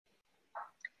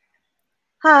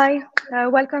Hi,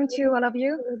 welcome to all of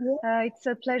you. It's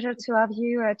a pleasure to have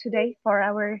you today for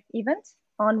our event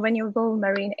on renewable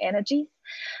marine energy.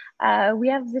 We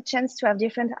have the chance to have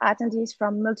different attendees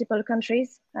from multiple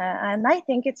countries, and I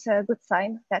think it's a good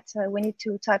sign that we need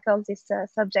to tackle this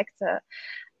subject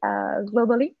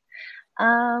globally.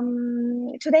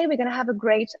 Today, we're going to have a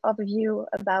great overview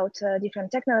about different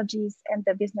technologies and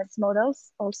the business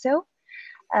models also.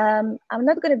 I'm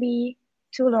not going to be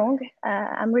too long.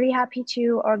 I'm really happy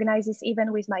to organize this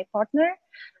event with my partner,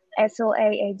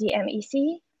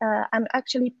 SOAADMEC. I'm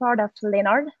actually part of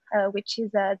Leonard, which is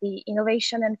the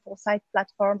innovation and foresight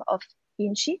platform of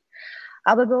Vinci.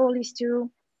 Our goal is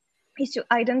to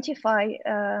identify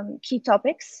key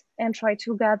topics and try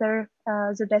to gather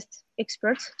the best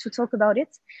experts to talk about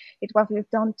it. It's what we've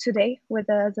done today with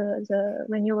the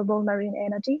renewable marine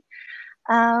energy.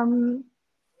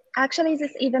 Actually,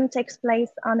 this event takes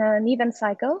place on an event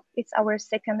cycle. It's our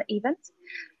second event.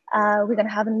 We're going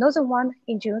to have another one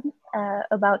in June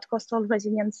about coastal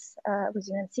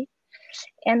resiliency.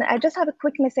 And I just have a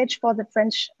quick message for the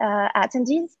French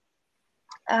attendees.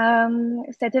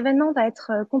 Cet événement va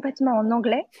être complètement en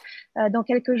anglais. Dans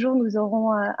quelques jours, nous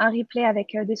aurons un replay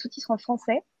avec des sous-titres en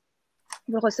français.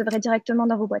 Vous le recevrez directement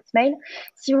dans vos boîtes mail.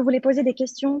 Si vous voulez poser des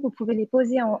questions, vous pouvez les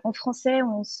poser en français.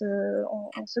 On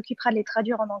s'occupera de les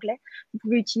traduire en anglais. Vous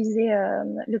pouvez utiliser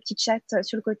le petit chat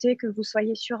sur le côté, que vous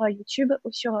soyez sur YouTube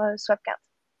ou sur Swapcard.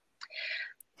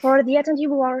 For the attendees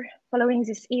who are following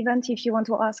this event, if you want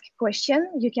to ask a question,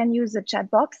 you can use the chat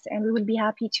box, and we will be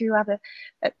happy to have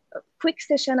a quick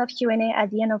session of Q&A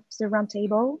at the end of the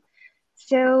roundtable.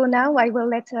 So now I will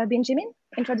let Benjamin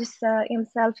introduce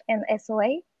himself and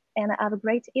SOA, and have a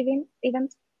great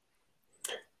event.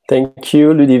 Thank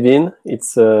you, Ludivine.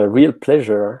 It's a real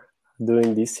pleasure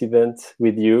doing this event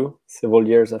with you several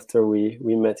years after we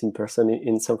met in person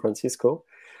in San Francisco.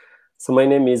 So my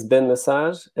name is Ben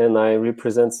Message, and I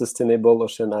represent Sustainable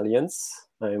Ocean Alliance.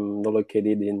 I'm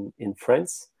located in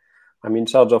France. I'm in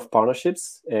charge of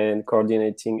partnerships and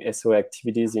coordinating SOA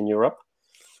activities in Europe.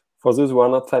 For those who are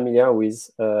not familiar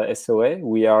with SOA,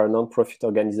 we are a non-profit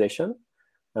organization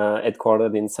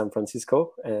headquartered in San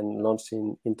Francisco and launched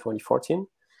in 2014.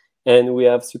 And we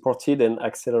have supported and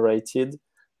accelerated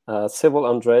several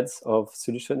hundreds of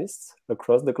solutionists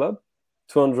across the globe,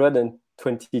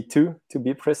 222 to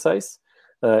be precise,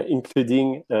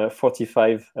 including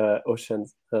 45 ocean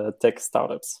tech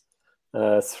startups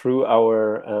through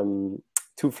our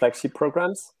two flagship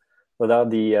programs, that are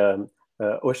the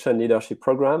Ocean Leadership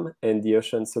Program and the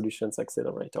Ocean Solutions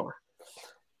Accelerator.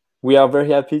 We are very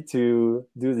happy to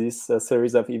do this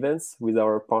series of events with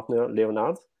our partner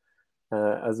Leonard,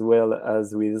 as well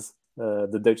as with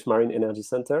the Dutch Marine Energy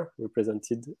Center,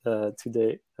 represented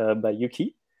today by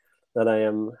Yuki, that I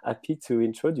am happy to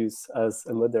introduce as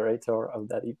a moderator of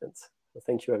that event. So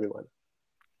thank you, everyone.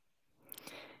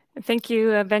 Thank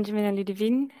you, Benjamin and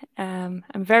Ludivine. I'm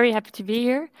very happy to be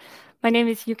here. My name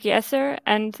is Yuki Esser,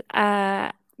 and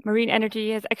marine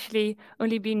energy has actually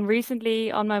only been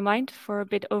recently on my mind for a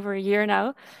bit over a year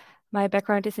now. My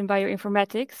background is in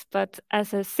bioinformatics, but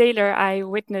as a sailor, I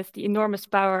witnessed the enormous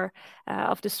power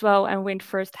of the swell and wind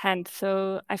firsthand.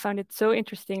 So I found it so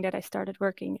interesting that I started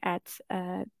working at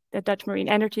the Dutch Marine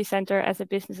Energy Center as a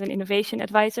business and innovation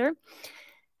advisor.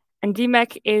 And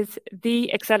DMAC is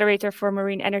the accelerator for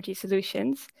marine energy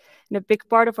solutions. And a big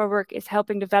part of our work is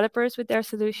helping developers with their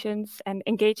solutions and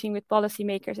engaging with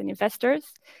policymakers and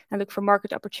investors and look for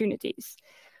market opportunities.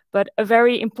 But a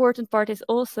very important part is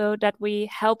also that we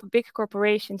help big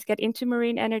corporations get into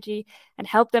marine energy and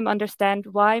help them understand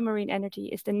why marine energy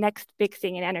is the next big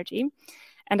thing in energy.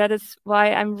 And that is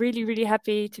why I'm really, really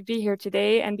happy to be here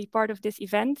today and be part of this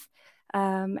event.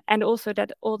 And also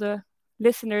that all the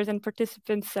listeners and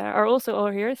participants are also all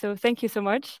here. So thank you so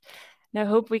much. And I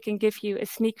hope we can give you a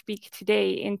sneak peek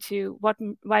today into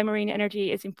why marine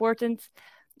energy is important,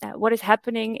 what is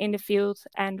happening in the field,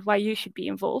 and why you should be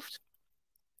involved.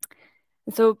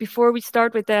 And so before we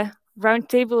start with the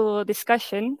roundtable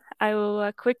discussion, I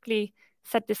will quickly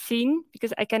set the scene,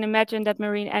 because I can imagine that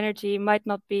marine energy might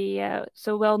not be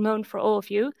so well known for all of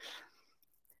you.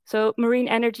 So marine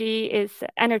energy is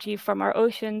energy from our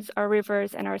oceans, our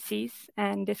rivers, and our seas.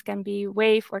 And this can be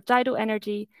wave or tidal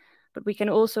energy, but we can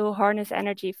also harness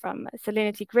energy from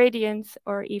salinity gradients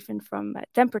or even from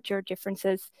temperature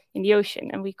differences in the ocean.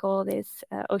 And we call this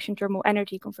ocean thermal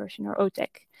energy conversion, or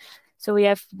OTEC. So we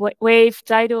have wave,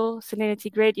 tidal,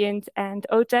 salinity gradient, and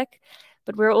OTEC,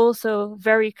 but we're also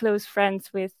very close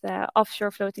friends with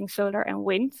offshore floating solar and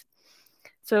wind.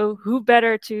 So who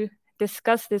better to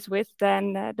discuss this with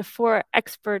than the four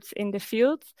experts in the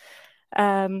field.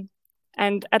 And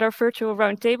And at our virtual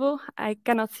roundtable, I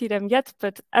cannot see them yet,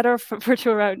 but at our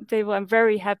virtual roundtable, I'm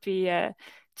very happy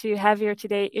to have here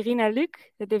today Irina Luc,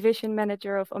 the division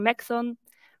manager of Omexon,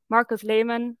 Marcus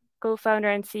Lehmann, co-founder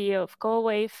and CEO of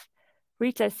Callwave,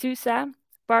 Rita Sousa,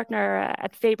 partner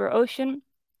at Faber Ocean,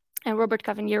 and Robert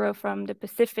Cavaniero from the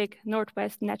Pacific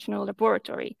Northwest National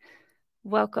Laboratory.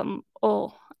 Welcome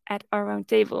all at our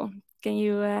roundtable. Can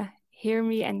you hear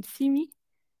me and see me?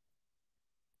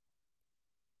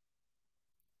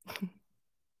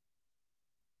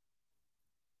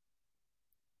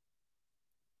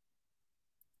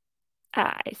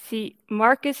 I see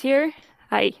Marcus here.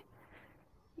 Hi,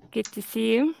 good to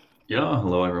see you. Yeah,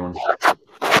 hello everyone.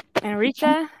 And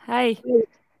Rita, hi.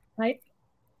 Hi.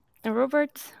 And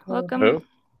Robert, welcome. Hello.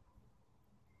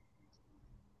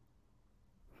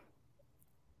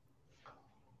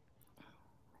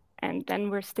 And then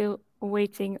we're still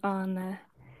waiting on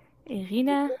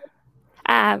Irina.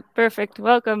 Perfect.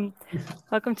 Welcome.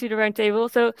 Welcome to the roundtable.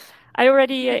 So I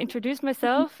already introduced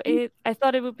myself. I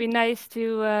thought it would be nice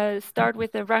to start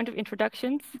with a round of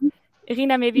introductions.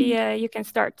 Irina, maybe you can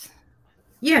start.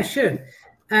 Yeah, sure.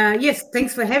 Yes,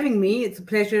 thanks for having me. It's a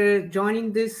pleasure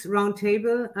joining this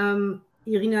roundtable.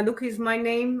 Irina Luc is my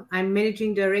name. I'm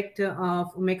managing director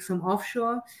of Omexon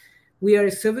Offshore. We are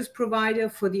a service provider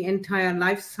for the entire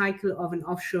life cycle of an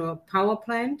offshore power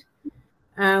plant.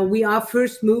 We are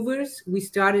first movers. We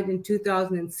started in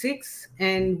 2006,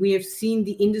 and we have seen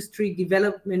the industry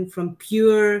development from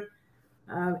pure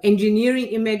engineering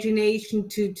imagination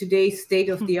to today's state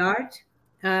of the art.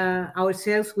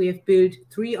 Ourselves, we have built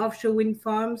 3 offshore wind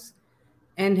farms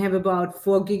and have about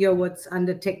 4 gigawatts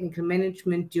under technical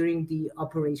management during the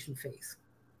operation phase.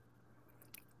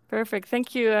 Perfect.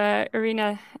 Thank you,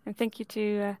 Irina, and thank you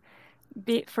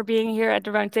for being here at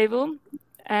the roundtable.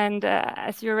 And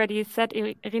as you already said,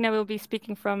 Irina will be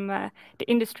speaking from the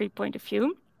industry point of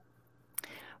view.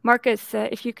 Marcus,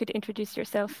 if you could introduce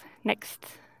yourself next.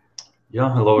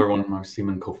 Yeah, hello everyone. Marcus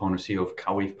Lehmann, co-founder CEO of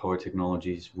Callwave Power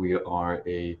Technologies. We are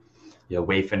a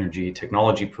wave energy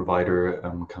technology provider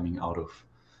coming out of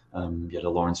the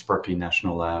Lawrence Berkeley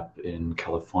National Lab in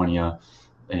California.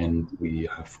 And we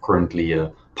have currently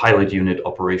a pilot unit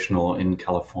operational in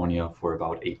California for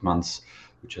about 8 months,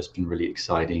 which has been really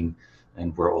exciting.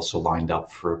 And we're also lined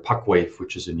up for Puckwave,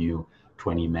 which is a new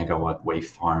 20 megawatt wave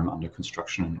farm under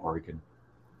construction in Oregon.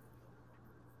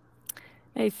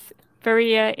 Nice.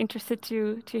 Very interested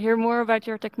to hear more about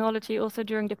your technology also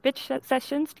during the pitch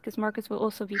sessions, because Marcus will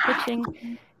also be pitching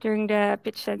during the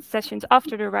pitch sessions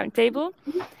after the roundtable.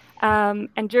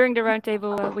 And during the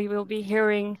roundtable, we will be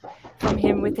hearing from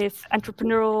him with his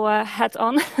entrepreneurial hat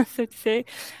on, so to say.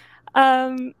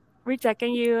 Rita,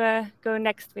 can you go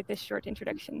next with this short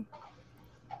introduction?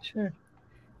 Sure.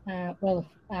 My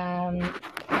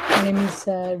name is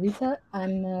Rita.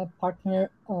 I'm a partner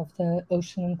of the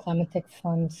Ocean and Climate Tech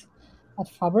Fund at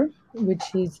Faber, which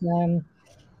is a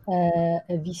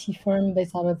VC firm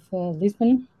based out of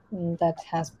Lisbon that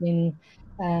has been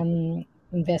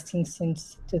investing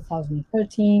since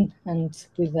 2013 and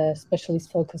with a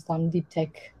specialist focused on deep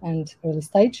tech and early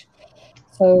stage.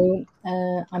 So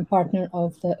I'm partner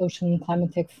of the Ocean and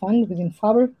Climate Tech Fund within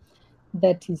Faber.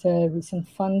 That is a recent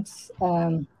fund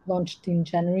launched in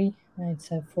January. It's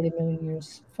a 40 million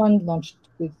euros fund launched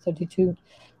with 32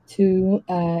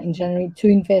 in January to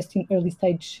invest in early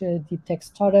stage deep tech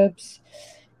startups,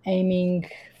 aiming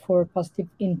for positive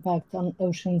impact on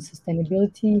ocean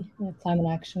sustainability, climate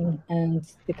action,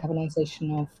 and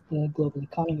decarbonization of the global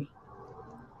economy.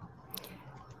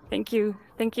 Thank you.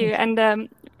 Thank you. And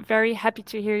very happy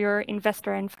to hear your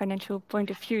investor and financial point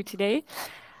of view today.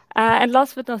 And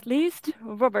last but not least,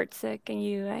 Robert, can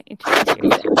you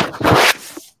introduce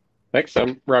yourself? Thanks.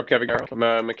 I'm Rob Cavaniero. I'm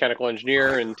a mechanical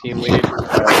engineer and team lead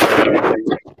at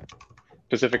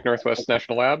Pacific Northwest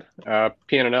National Lab.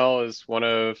 PNNL is one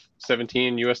of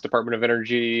 17 U.S. Department of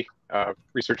Energy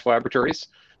research laboratories.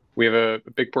 We have a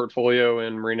big portfolio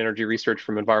in marine energy research,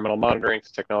 from environmental monitoring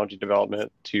to technology development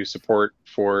to support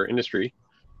for industry.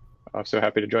 I'm so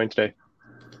happy to join today.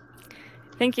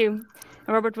 Thank you.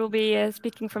 And Robert will be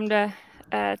speaking from the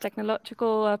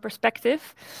technological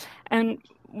perspective. And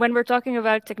when we're talking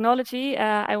about technology,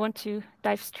 I want to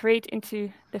dive straight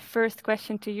into the first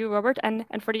question to you, Robert. And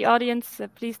for the audience,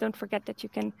 please don't forget that you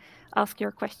can ask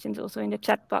your questions also in the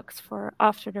chat box for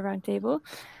after the roundtable.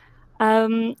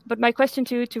 But my question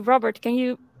to Robert, can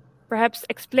you perhaps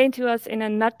explain to us in a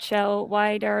nutshell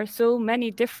why there are so many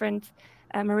different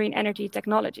marine energy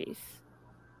technologies?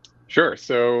 Sure.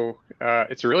 So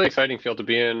it's a really exciting field to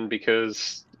be in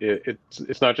because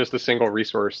it's not just a single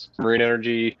resource. Marine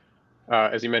energy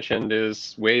as you mentioned,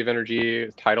 is wave energy,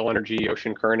 tidal energy,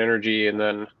 ocean current energy, and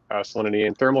then salinity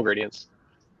and thermal gradients.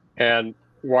 And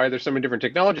why there's so many different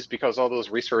technologies, because all those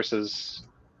resources,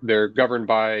 they're governed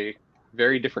by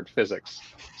very different physics.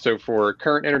 So for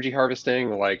current energy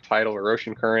harvesting, like tidal or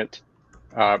ocean current,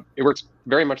 it works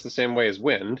very much the same way as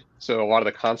wind. So a lot of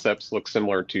the concepts look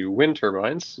similar to wind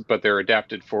turbines, but they're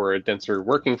adapted for a denser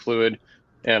working fluid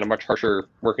and a much harsher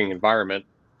working environment.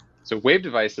 So wave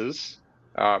devices,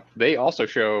 they also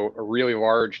show a really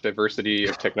large diversity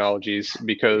of technologies,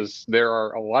 because there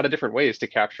are a lot of different ways to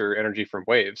capture energy from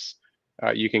waves.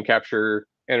 You can capture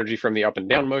energy from the up and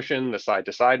down motion, the side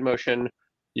to side motion.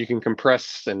 You can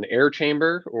compress an air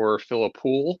chamber or fill a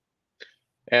pool.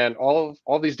 And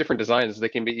all these different designs, they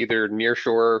can be either near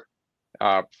shore,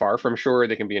 far from shore,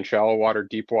 they can be in shallow water,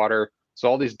 deep water. So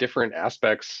all these different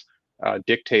aspects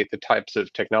dictate the types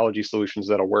of technology solutions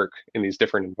that'll work in these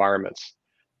different environments.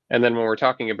 And then when we're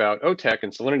talking about OTEC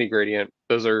and salinity gradient,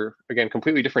 those are, again,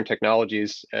 completely different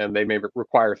technologies, and they may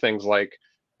require things like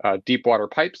deep water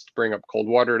pipes to bring up cold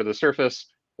water to the surface,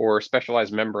 or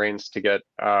specialized membranes to get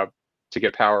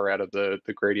power out of the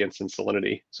gradients in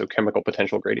salinity, so chemical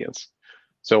potential gradients.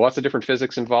 So lots of different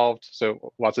physics involved,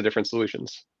 so lots of different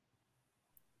solutions.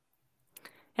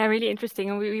 Yeah, really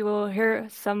interesting. And we will hear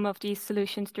some of these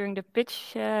solutions during the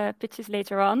pitches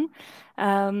later on.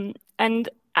 And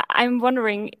I'm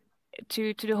wondering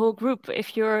to the whole group,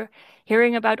 if you're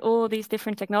hearing about all these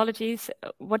different technologies,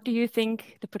 what do you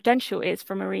think the potential is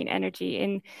for marine energy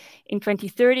in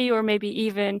 2030 or maybe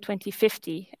even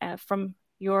 2050 from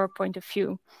your point of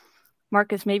view?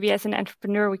 Marcus, maybe as an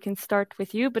entrepreneur, we can start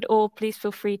with you, but all please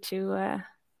feel free to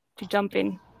jump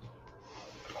in.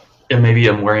 Yeah, maybe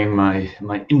I'm wearing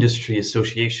my industry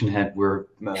association hat. We're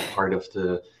part of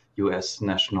the US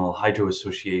National Hydro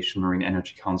Association, Marine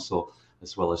Energy Council,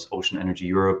 as well as Ocean Energy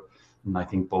Europe. And I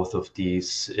think both of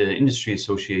these industry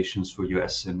associations for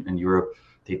US and Europe,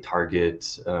 they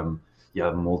target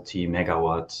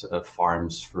multi-megawatt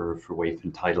farms for wave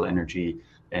and tidal energy,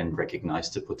 and recognize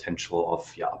the potential of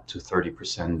up to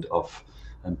 30% of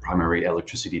primary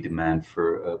electricity demand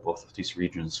for both of these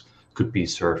regions could be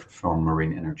served from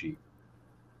marine energy.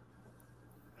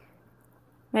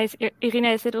 Nice. Irina,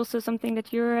 is it also something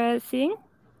that you're seeing?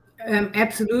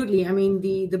 Absolutely. I mean,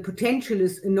 the potential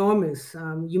is enormous.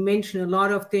 You mentioned a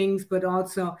lot of things, but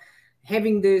also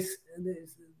having those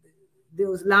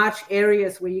large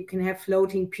areas where you can have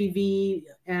floating PV,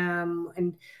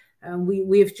 and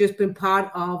we've just been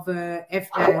part of a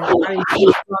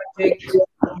R&D project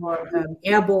for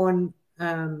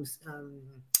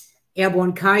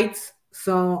airborne kites.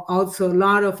 So also a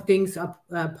lot of things are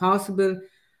possible.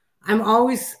 I'm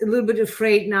always a little bit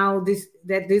afraid now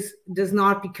that this does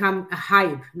not become a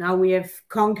hype. Now we have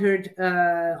conquered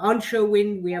onshore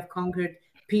wind, we have conquered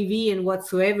PV and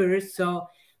whatsoever. So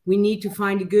we need to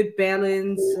find a good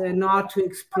balance, not to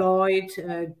exploit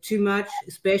too much,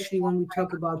 especially when we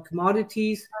talk about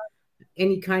commodities,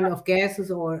 any kind of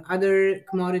gases or other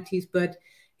commodities. But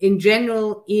in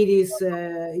general,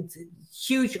 it's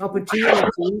huge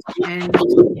opportunities, and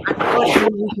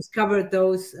unfortunately, we discovered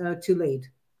those too late.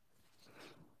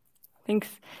 Thanks.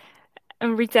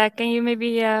 Rita, can you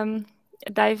maybe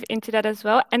dive into that as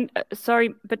well? And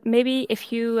sorry, but maybe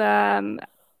if you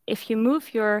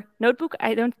move your notebook,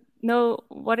 I don't know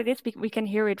what it is, we can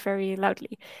hear it very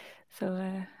loudly.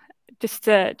 So just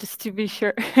to be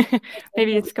sure,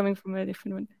 maybe it's coming from a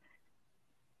different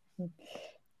one.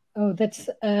 Oh, that's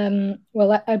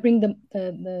well. I bring the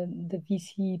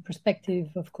VC perspective,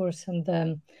 of course, and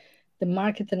the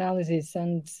market analysis,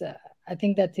 and I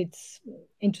think that it's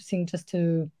interesting just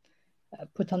to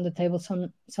put on the table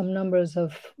some numbers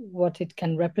of what it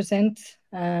can represent,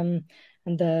 and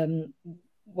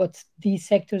what these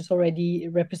sectors already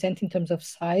represent in terms of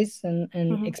size and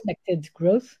mm-hmm. expected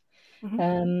growth.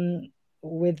 Mm-hmm.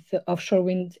 With the offshore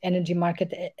wind energy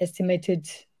market estimated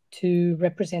to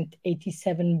represent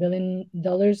 $87 billion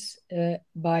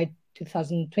by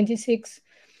 2026,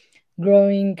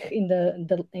 growing in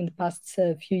the past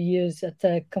few years at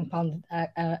a compound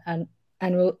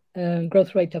annual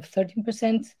growth rate of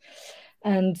 13%,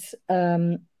 and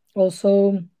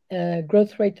also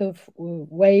growth rate of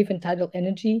wave and tidal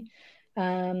energy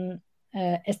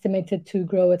estimated to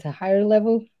grow at a higher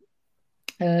level,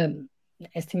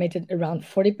 estimated around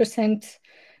 40%.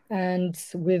 And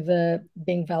with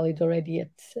being valued already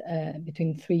at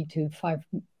between $3 to $5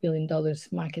 billion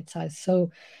market size. So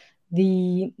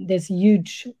there's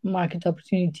huge market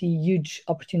opportunity, huge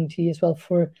opportunity as well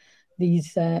for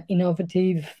these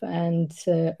innovative and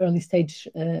early stage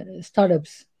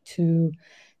startups to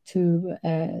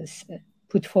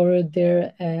put forward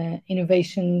their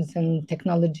innovations and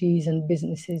technologies and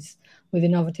businesses with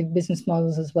innovative business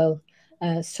models as well,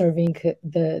 serving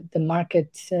the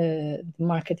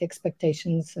market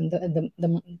expectations and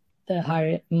the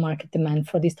higher market demand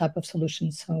for this type of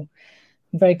solutions. So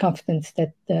I'm very confident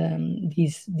that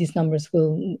these numbers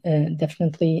will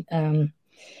definitely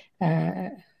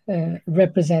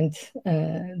represent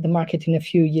the market in a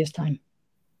few years' time.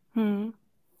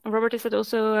 Robert, is that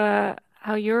also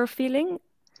how you're feeling?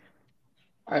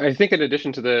 I think in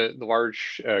addition to the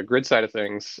large grid side of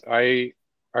things, I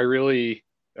really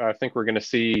think we're going to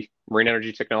see marine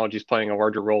energy technologies playing a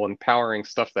larger role in powering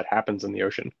stuff that happens in the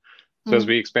ocean. So as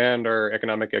we expand our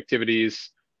economic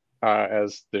activities,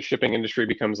 as the shipping industry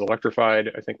becomes electrified,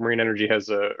 I think marine energy has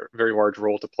a very large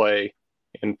role to play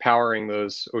in powering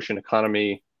those ocean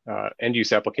economy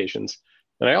end-use applications.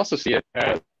 And I also see it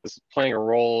as playing a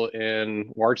role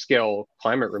in large-scale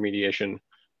climate remediation,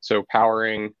 so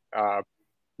powering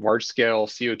large-scale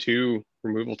CO2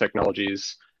 removal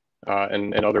technologies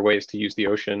and other ways to use the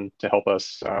ocean to help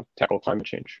us tackle climate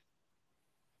change.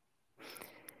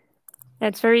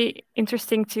 It's very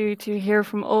interesting to hear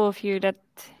from all of you that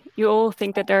you all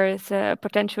think that there is a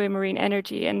potential in marine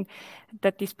energy, and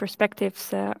that these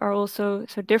perspectives are also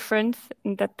so different,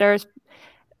 and that there's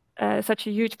such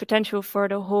a huge potential for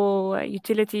the whole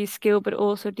utility scale, but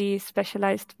also the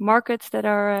specialized markets that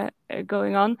are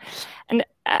going on. And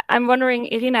I'm wondering,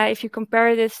 Irina, if you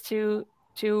compare this to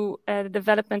the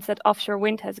developments that offshore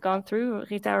wind has gone through.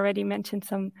 Rita already mentioned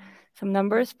some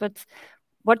numbers, but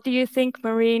what do you think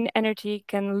marine energy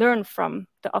can learn from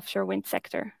the offshore wind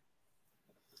sector?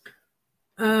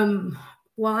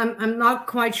 Well, I'm not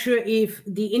quite sure if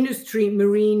the industry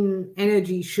marine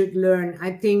energy should learn.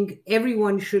 I think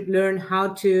everyone should learn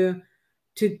how to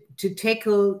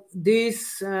tackle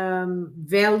this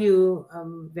value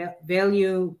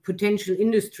potential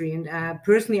industry. And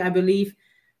personally, I believe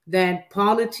that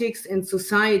politics and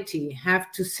society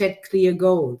have to set clear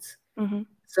goals.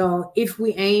 So if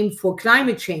we aim for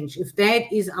climate change, if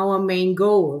that is our main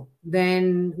goal,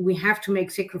 then we have to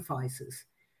make sacrifices.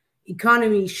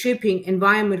 Economy, shipping,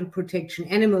 environmental protection,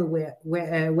 animal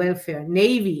welfare,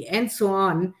 navy, and so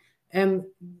on,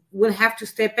 will have to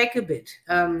step back a bit.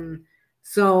 And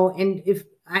if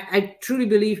I truly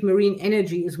believe marine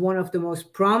energy is one of the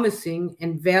most promising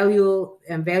and valuable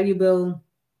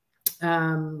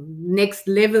next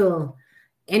level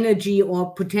energy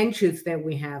or potentials that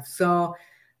we have. So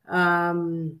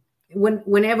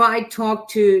whenever I talk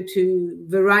to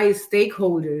various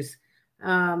stakeholders,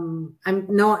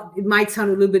 it might sound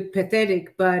a little bit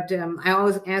pathetic, but I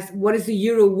always ask, what is the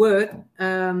euro worth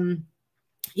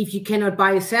if you cannot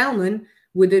buy a salmon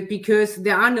with it because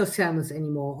there are no salmons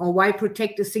anymore? Or why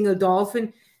protect a single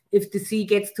dolphin if the sea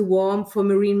gets too warm for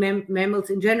marine mammals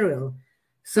in general?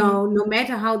 So no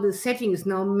matter how the setting is,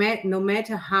 no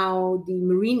matter how the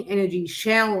marine energy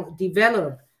shall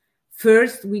develop,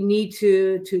 first, we need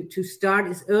to start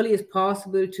as early as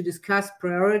possible to discuss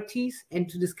priorities and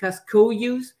to discuss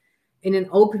co-use in an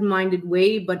open-minded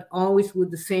way, but always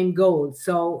with the same goal.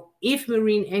 So if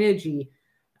marine energy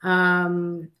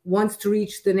wants to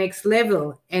reach the next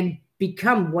level and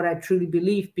become what I truly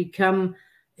believe, become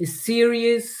a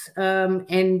serious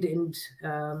and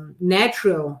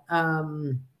natural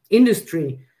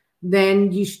industry, then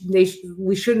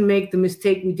we shouldn't make the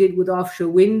mistake we did with offshore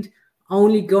wind,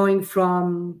 only going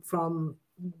from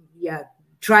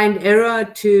try and error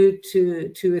to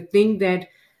a thing that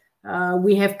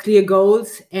we have clear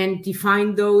goals and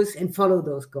define those and follow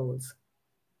those goals.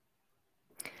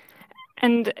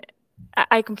 And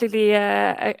I completely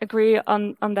agree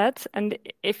on that. And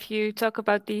if you talk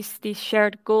about these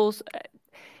shared goals,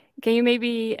 can you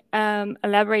maybe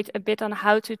elaborate a bit on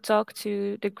how to talk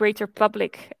to the greater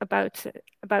public about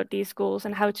these goals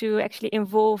and how to actually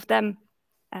involve them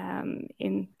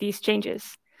in these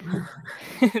changes?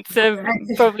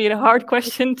 It's probably a hard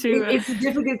question to... It's a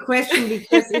difficult question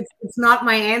because it's not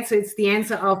my answer. It's the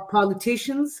answer of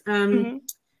politicians.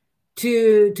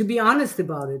 To be honest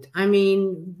about it, I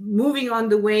mean, moving on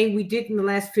the way we did in the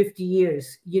last 50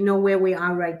 years, you know where we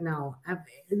are right now.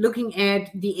 Looking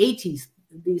at the 80s,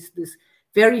 this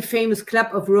very famous Club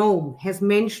of Rome has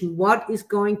mentioned what is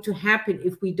going to happen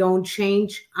if we don't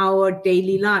change our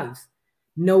daily lives.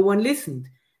 No one listened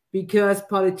because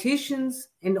politicians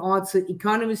and also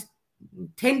economists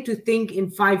tend to think in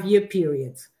 5-year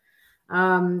periods.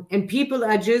 And people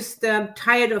are just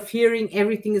tired of hearing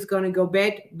everything is going to go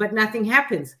bad, but nothing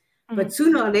happens. But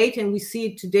sooner or later, and we see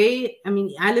it today, I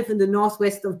mean, I live in the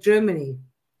northwest of Germany.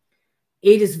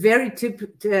 It is very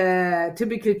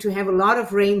typical to have a lot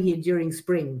of rain here during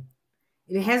spring.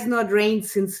 It has not rained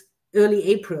since early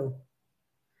April.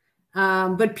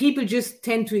 But people just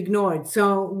tend to ignore it.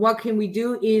 So what can we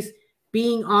do is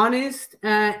being honest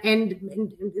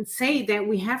and say that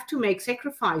we have to make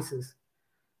sacrifices,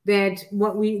 that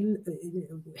what we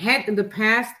had in the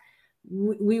past,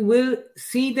 we will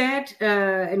see that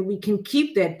and we can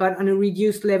keep that, but on a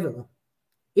reduced level.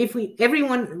 If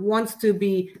everyone wants to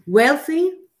be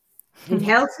wealthy and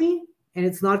healthy, and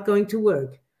it's not going to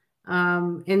work.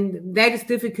 And that is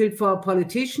difficult for a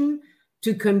politician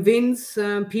to convince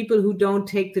people who don't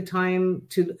take the time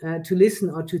to listen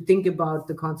or to think about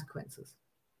the consequences.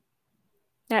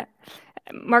 Yeah.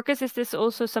 Marcus, is this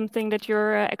also something that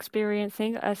you're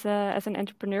experiencing as an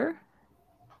entrepreneur?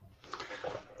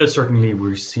 Certainly,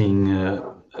 we're seeing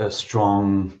a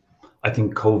strong, I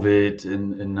think COVID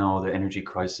and now the energy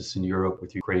crisis in Europe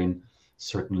with Ukraine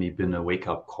certainly been a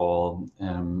wake-up call.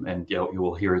 And yeah, you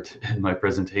will hear it in my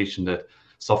presentation that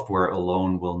software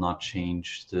alone will not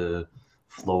change the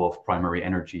flow of primary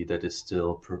energy that is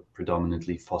still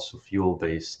predominantly fossil fuel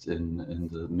based in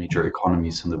the major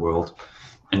economies in the world.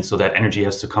 And so that energy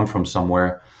has to come from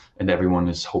somewhere, and everyone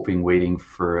is hoping, waiting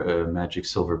for a magic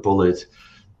silver bullet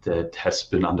that has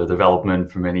been under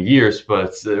development for many years,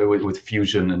 but with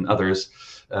fusion and others.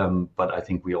 But I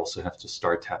think we also have to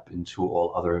start tap into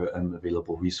all other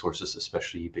available resources,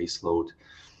 especially baseload.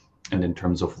 And in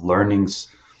terms of learnings,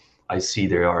 I see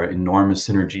there are enormous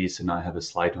synergies, and I have a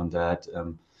slide on that,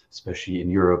 especially in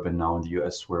Europe and now in the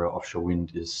US, where offshore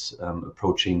wind is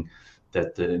approaching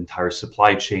that the entire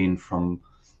supply chain from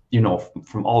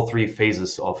all three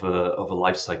phases of a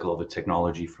life cycle of a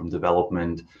technology, from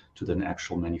development to then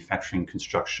actual manufacturing,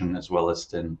 construction, as well as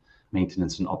then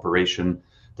maintenance and operation,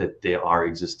 that there are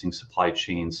existing supply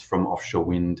chains from offshore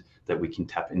wind that we can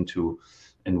tap into.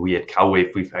 And we at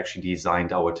CowWave, we've actually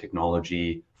designed our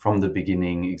technology from the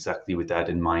beginning exactly with that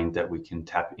in mind, that we can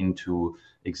tap into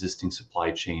existing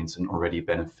supply chains and already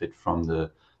benefit from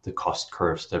the cost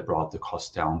curves that brought the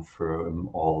cost down for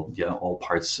all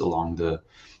parts along the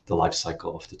life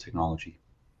cycle of the technology.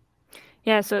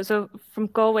 Yeah, so from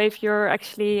CowWave, you're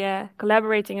actually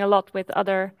collaborating a lot with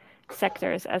other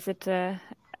sectors, as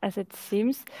it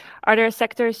seems. Are there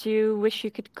sectors you wish you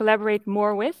could collaborate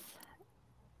more with?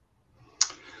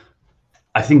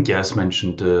 I think, as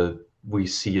mentioned, we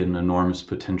see an enormous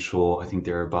potential. I think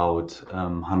there are about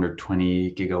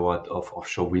 120 gigawatt of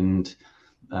offshore wind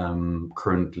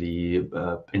currently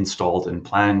installed and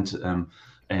planned.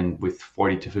 And with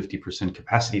 40 to 50%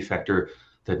 capacity factor,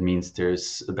 that means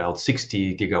there's about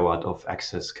 60 gigawatt of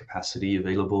excess capacity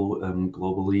available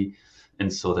globally.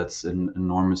 And so that's an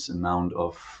enormous amount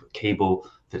of cable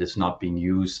that is not being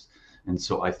used. And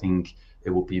so I think it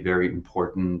will be very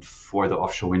important for the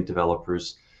offshore wind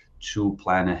developers to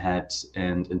plan ahead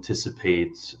and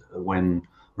anticipate when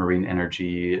marine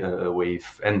energy,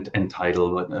 wave and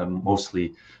tidal, but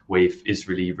mostly wave, is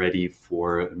really ready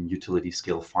for utility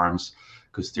scale farms,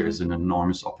 because there's an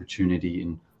enormous opportunity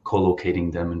in co-locating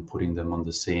them and putting them on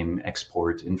the same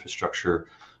export infrastructure.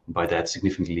 By that,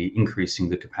 significantly increasing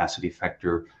the capacity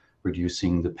factor,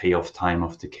 reducing the payoff time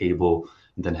of the cable,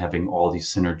 and then having all these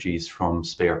synergies from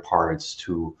spare parts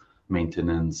to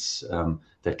maintenance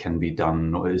that can be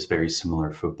done is very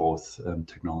similar for both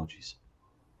technologies.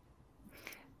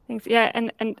 Thanks. Yeah,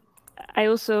 and I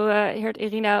also heard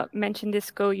Irina mention this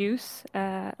co-use.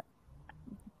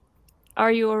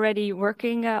 Are you already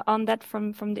working on that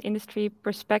from the industry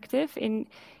perspective in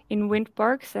wind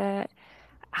parks?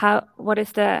 What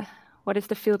is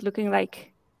the field looking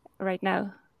like right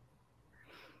now?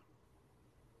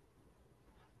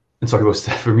 And sorry, was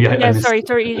that for me? Sorry,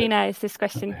 Irina, is this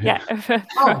question? Yeah.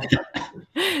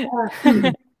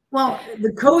 Well,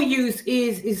 the co-use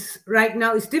is right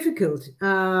now is difficult.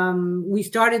 We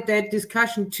started that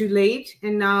discussion too late,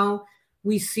 and now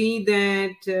we see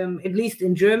that at least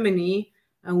in Germany,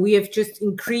 we have just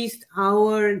increased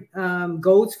our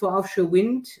goals for offshore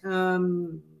wind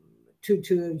to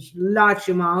a large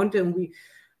amount. And we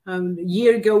a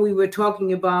year ago we were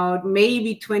talking about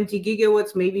maybe 20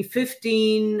 gigawatts, maybe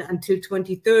 15 until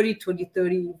 2030,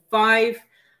 2035.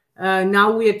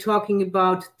 Now we are talking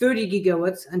about 30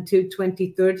 gigawatts until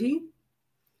 2030,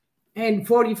 and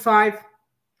 45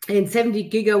 and 70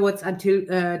 gigawatts until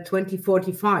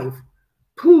 2045.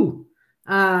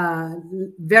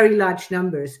 Very large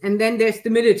numbers. And then there's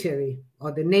the military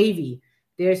or the Navy.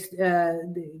 There's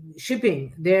the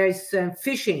shipping. There's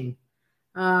fishing.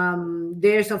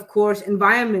 There's, of course,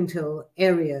 environmental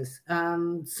areas.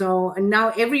 And now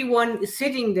everyone is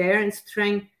sitting there and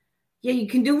saying, yeah, you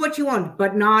can do what you want,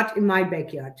 but not in my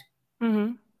backyard.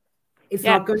 Mm-hmm. It's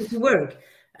not going to work.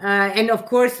 And of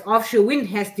course, offshore wind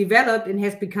has developed and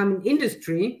has become an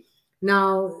industry.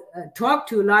 now talk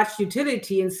to a large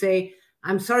utility and say,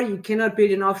 I'm sorry, you cannot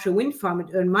build an offshore wind farm and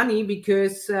earn money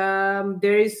because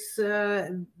there is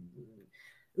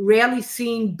rarely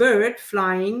seen bird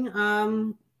flying.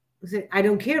 I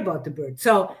don't care about the bird.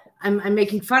 So I'm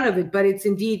making fun of it, but it's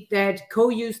indeed that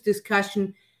co-use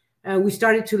discussion. We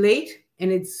started too late,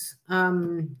 and it's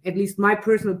at least my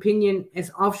personal opinion as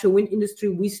offshore wind industry,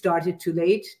 we started too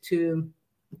late to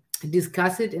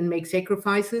discuss it and make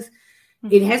sacrifices.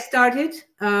 Mm-hmm. It has started,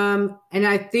 and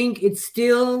I think it's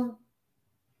still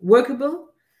workable,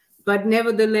 but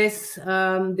nevertheless,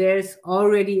 there's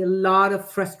already a lot of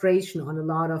frustration on a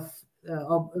lot of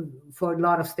for a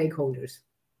lot of stakeholders.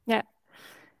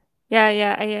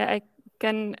 I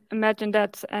can imagine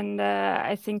that, and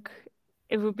I think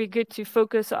it would be good to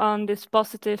focus on this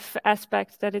positive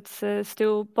aspect, that it's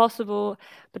still possible,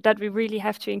 but that we really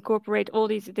have to incorporate all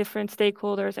these different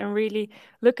stakeholders and really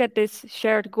look at this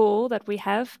shared goal that we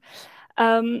have.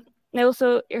 I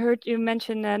also heard you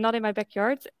mention Not in My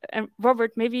Backyard. And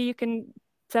Robert, maybe you can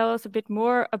tell us a bit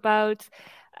more about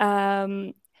how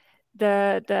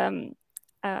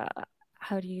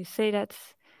do you say that?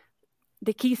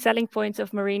 The key selling points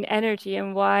of marine energy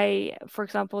and why, for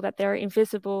example, that they're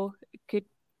invisible could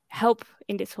help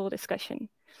in this whole discussion.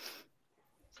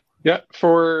 Yeah,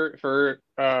 for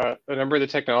a number of the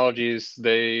technologies,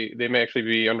 they may actually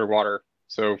be underwater.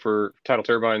 So for tidal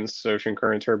turbines, ocean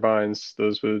current turbines,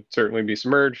 those would certainly be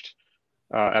submerged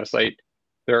at a site.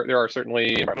 There are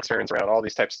certainly environmental concerns around all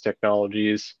these types of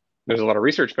technologies. There's a lot of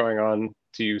research going on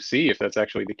to see if that's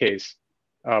actually the case.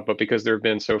 But because there have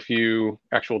been so few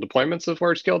actual deployments of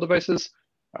large-scale devices,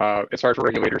 it's hard for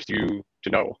regulators to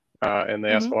know, and they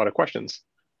ask a lot of questions.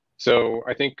 So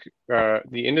I think the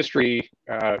industry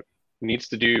needs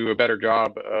to do a better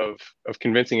job of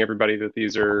convincing everybody that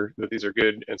these are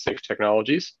good and safe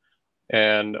technologies,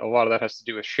 and a lot of that has to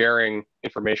do with sharing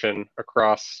information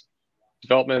across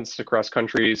developments, across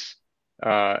countries,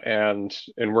 and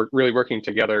we're really working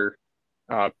together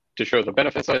to show the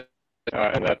benefits of it.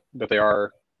 And that they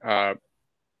are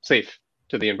safe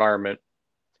to the environment.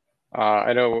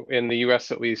 I know in the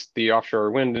US, at least, the offshore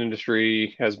wind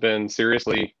industry has been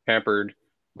seriously hampered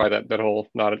by that whole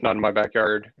not in my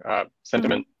backyard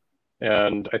sentiment.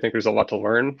 And I think there's a lot to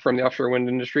learn from the offshore wind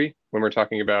industry when we're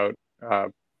talking about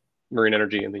marine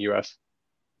energy in the US.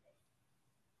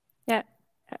 Yeah.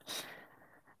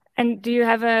 And do you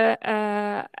have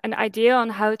an idea on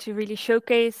how to really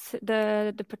showcase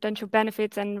the potential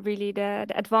benefits and really the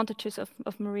advantages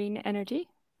of marine energy?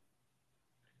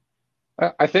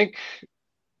 I think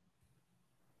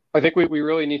we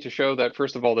really need to show that,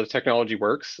 first of all, the technology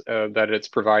works, that it's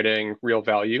providing real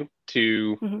value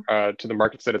to the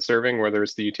markets that it's serving, whether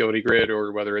it's the utility grid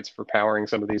or whether it's for powering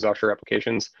some of these offshore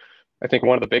applications. I think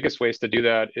one of the biggest ways to do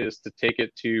that is to take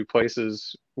it to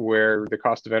places where the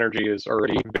cost of energy is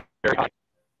already very high,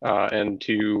 and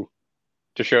to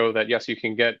show that yes, you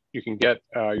can get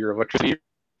your electricity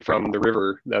from the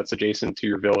river that's adjacent to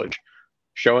your village.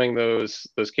 Showing those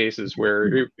cases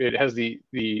where it has the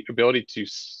ability to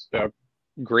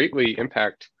greatly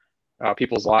impact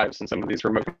people's lives in some of these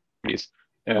remote communities,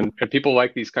 and people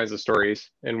like these kinds of stories.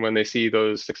 And when they see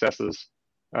those successes,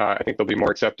 I think they'll be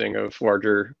more accepting of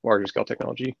larger scale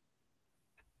technology.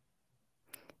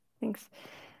 Thanks.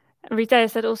 Rita,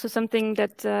 is that also something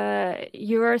that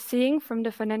you are seeing from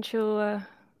the financial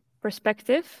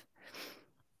perspective?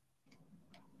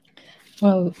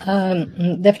 Well,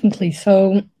 definitely.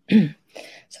 So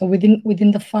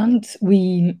within the fund,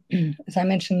 we, as I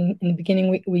mentioned in the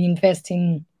beginning, we invest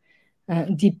in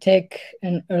deep tech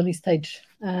and early stage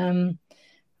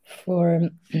for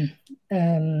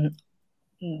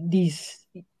these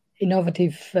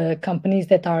innovative companies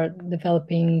that are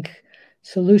developing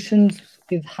solutions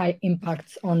with high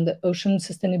impacts on the ocean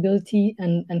sustainability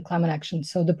and climate action.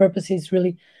 So the purpose is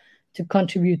really to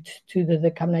contribute to the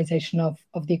decarbonization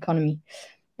of the economy.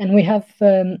 And we have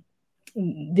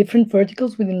different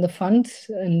verticals within the fund,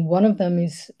 and one of them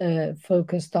is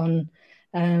focused on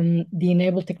the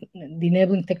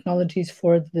enabling technologies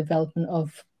for the development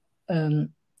of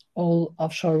all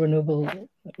offshore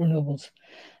renewables.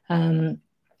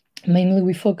 Mainly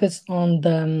we focus on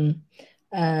the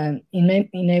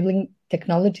enabling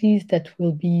technologies that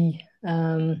will be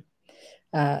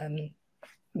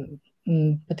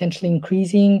potentially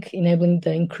enabling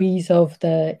the increase of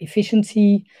the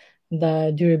efficiency,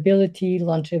 the durability,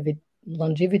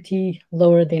 longevity,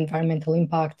 lower the environmental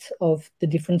impact of the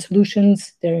different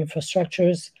solutions, their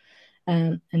infrastructures.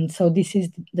 And so this is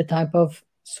the type of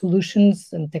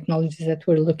solutions and technologies that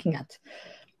we're looking at.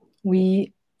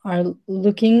 We are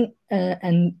looking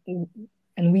and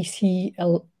we see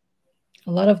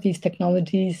a lot of these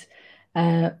technologies,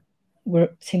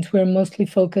 since we're mostly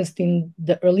focused in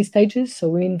the early stages, so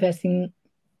we invest in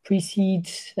pre-seed,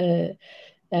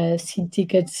 seed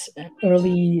tickets,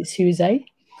 early Series A,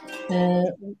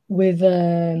 with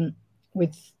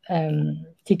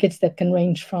tickets that can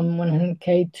range from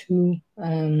 100K to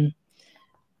 1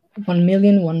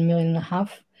 million, 1.5 million.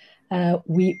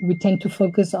 We tend to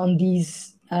focus on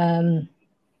these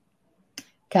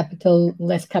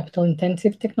less capital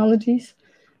intensive technologies,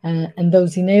 and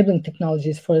those enabling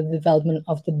technologies for the development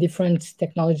of the different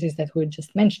technologies that we're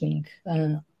just mentioning,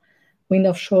 wind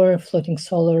offshore, floating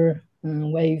solar,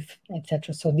 wave,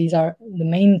 etc. So these are the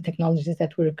main technologies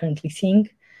that we're currently seeing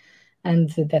and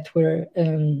that we're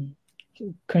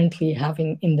currently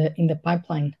having in the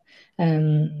pipeline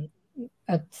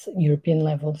at European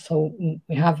level. So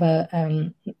we have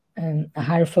a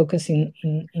higher focus in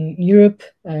Europe,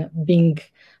 being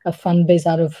a fund based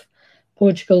out of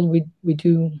Portugal. We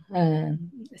do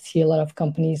see a lot of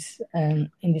companies in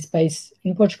this space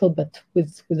in Portugal, but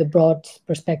with a broad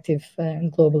perspective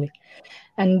globally.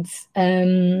 And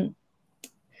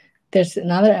there's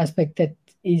another aspect that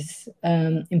is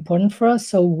important for us.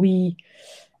 So we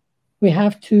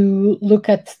have to look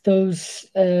at those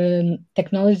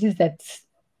technologies that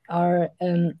are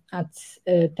at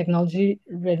technology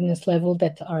readiness level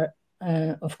that are,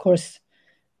 of course,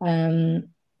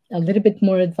 a little bit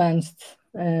more advanced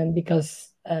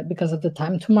because of the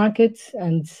time to market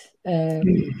and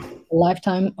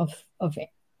lifetime of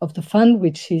the fund,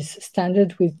 which is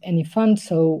standard with any fund.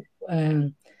 So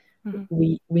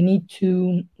we need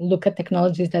to look at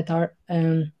technologies that are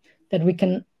that we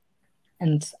can.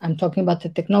 And I'm talking about the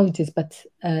technologies, but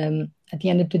at the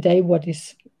end of the day, what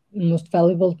is most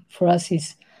valuable for us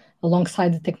is,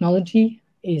 alongside the technology,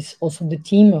 is also the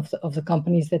team of the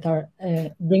companies that are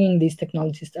bringing these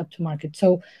technologies up to market.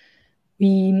 So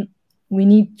we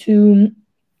need to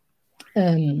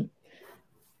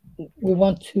we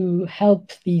want to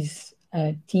help these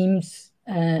teams,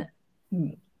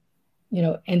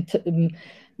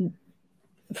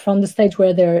 from the stage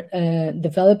where they're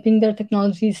developing their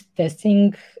technologies,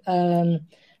 testing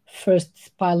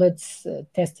first pilots,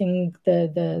 testing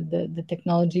the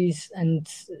technologies, and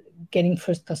getting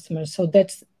first customers. So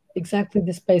that's exactly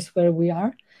the space where we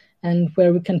are, and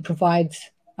where we can provide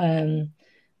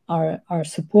our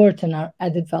support and our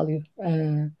added value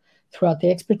throughout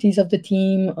the expertise of the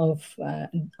team, of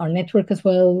our network as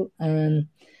well, and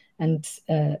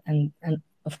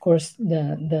of course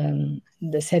the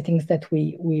settings that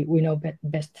we know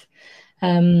best.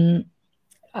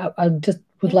 I just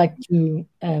would like to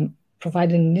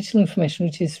provide an initial information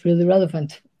which is really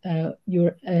relevant. We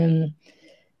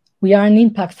are an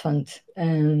impact fund,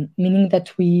 meaning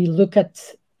that we look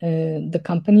at the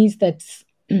companies that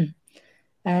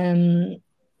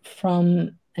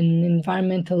from an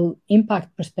environmental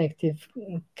impact perspective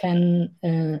can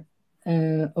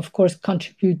of course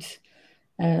contribute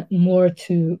more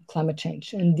to climate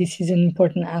change. And this is an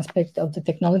important aspect of the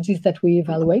technologies that we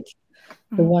evaluate,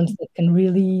 the ones that can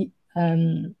really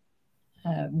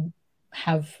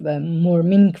have more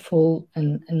meaningful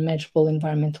and measurable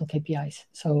environmental KPIs.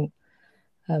 So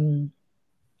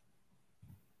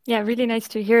yeah, really nice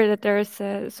to hear that there's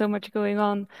so much going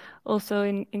on also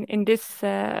in this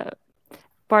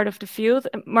part of the field.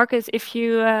 Marcus, if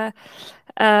you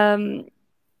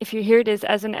hear this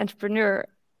as an entrepreneur,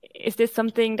 is this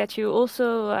something that you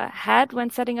also had when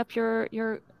setting up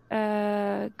your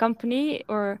company,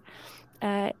 or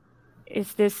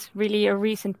is this really a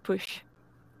recent push?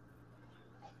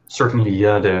 Certainly,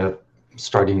 yeah.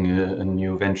 Starting a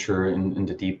new venture in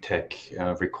the deep tech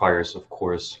requires, of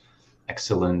course,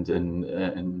 excellent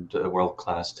and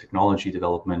world-class technology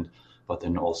development, but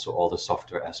then also all the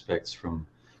software aspects, from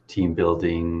team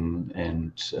building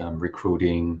and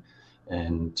recruiting,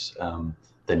 and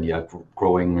then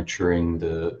growing, maturing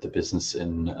the business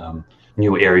in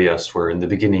new areas, where in the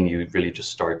beginning you really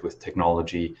just start with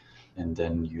technology, and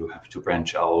then you have to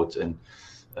branch out and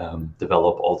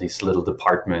develop all these little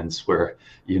departments where,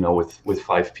 with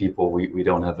 5 people, we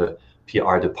don't have a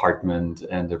PR department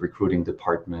and a recruiting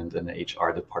department and an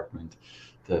HR department.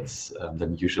 That's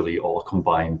then usually all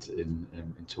combined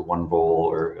into one role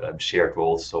or shared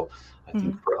roles. So I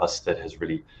think for us that has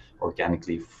really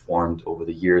organically formed over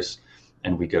the years,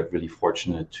 and we got really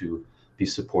fortunate to be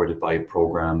supported by a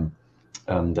program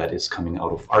that is coming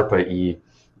out of ARPA-E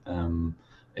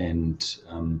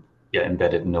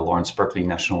embedded in the Lawrence Berkeley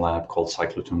National Lab called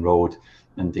Cyclotron Road,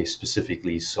 and they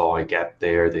specifically saw a gap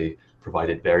there. They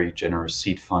provided very generous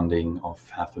seed funding of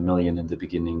 $500,000 in the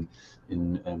beginning,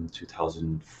 in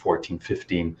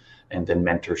 2014-15, and then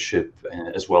mentorship,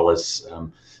 as well as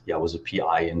I was a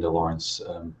PI in the Lawrence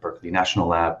Berkeley National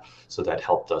Lab, so that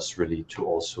helped us really to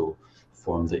also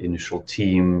form the initial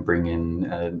team, bring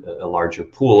in a larger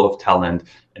pool of talent,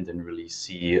 and then really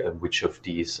see which of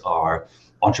these are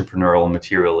entrepreneurial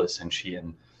material, essentially.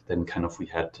 And then kind of we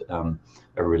had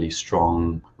a really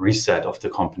strong reset of the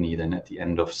company then at the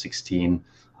end of 16,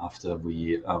 after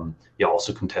we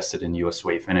also contested in US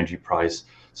Wave Energy Prize.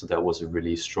 So that was a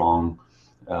really strong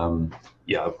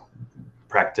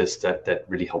practice that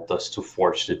really helped us to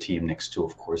forge the team, next to,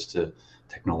 of course, the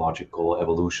technological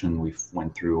evolution we've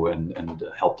went through, and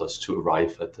helped us to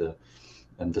arrive at the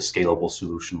scalable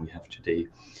solution we have today.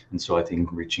 And so I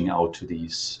think reaching out to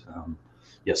these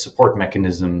support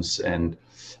mechanisms, and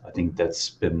I think that's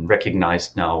been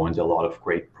recognized now, and a lot of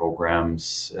great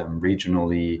programs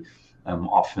regionally.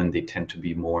 Often they tend to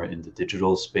be more in the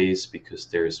digital space because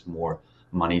there's more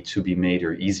money to be made,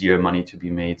 or easier money to be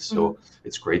made. So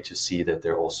it's great to see that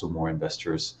there are also more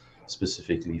investors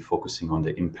specifically focusing on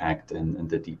the impact and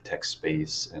the deep tech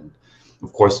space. And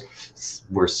of course,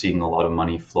 we're seeing a lot of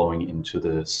money flowing into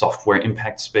the software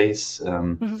impact space.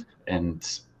 And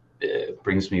it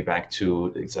brings me back to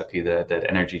exactly that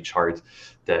energy chart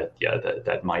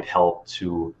that might help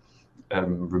to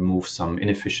remove some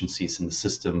inefficiencies in the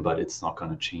system, but it's not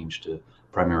going to change the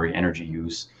primary energy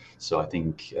use. So I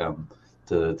think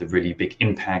the really big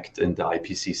impact, and the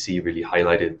IPCC really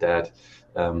highlighted that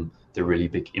the really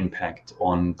big impact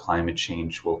on climate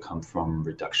change will come from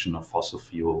reduction of fossil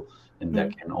fuel, and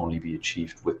that can only be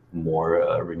achieved with more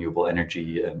renewable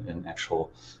energy and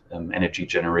actual energy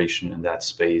generation in that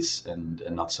space, and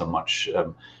not so much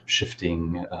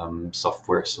shifting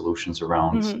software solutions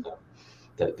around.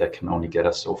 That can only get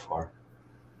us so far.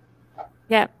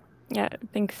 Yeah,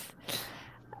 thanks.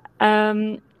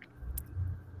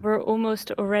 We're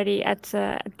almost already at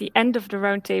the end of the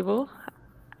roundtable.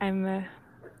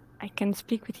 I can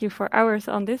speak with you for hours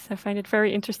on this. I find it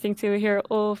very interesting to hear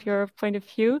all of your point of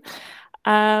view.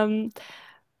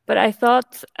 But I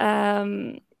thought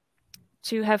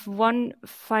to have one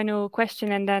final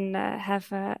question and then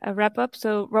have a wrap up.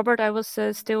 So Robert, I was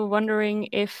still wondering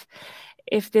if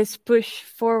this push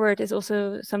forward is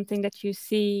also something that you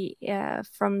see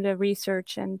from the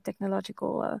research and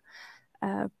technological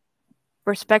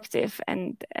perspective,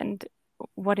 and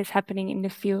what is happening in the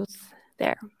fields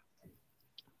there.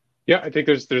 Yeah, I think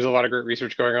there's a lot of great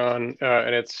research going on,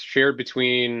 and it's shared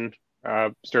between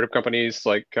startup companies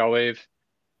like CalWave,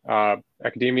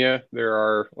 academia. There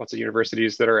are lots of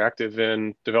universities that are active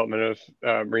in development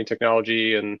of marine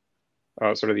technology and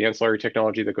sort of the ancillary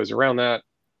technology that goes around that.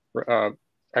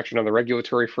 Action on the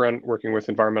regulatory front, working with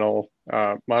environmental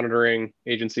monitoring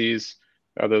agencies,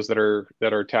 those that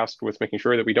are tasked with making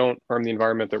sure that we don't harm the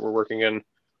environment that we're working in,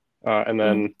 and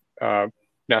then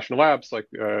national labs like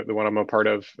the one I'm a part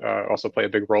of also play a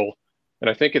big role. And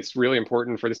I think it's really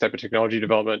important for this type of technology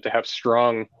development to have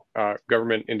strong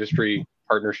government industry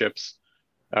partnerships,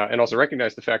 and also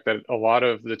recognize the fact that a lot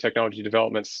of the technology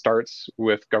development starts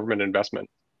with government investment,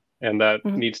 and that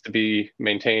needs to be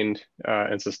maintained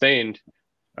and sustained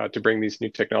to bring these new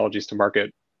technologies to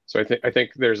market. So I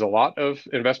think there's a lot of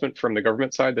investment from the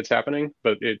government side that's happening,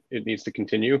 but it needs to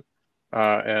continue.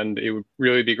 And it would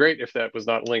really be great if that was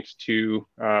not linked to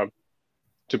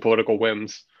political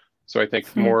whims. So I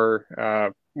think more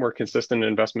consistent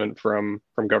investment from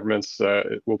governments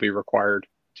will be required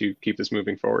to keep this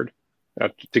moving forward,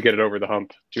 to get it over the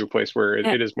hump to a place where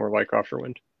it is more like offshore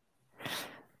wind.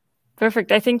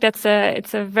 Perfect. I think it's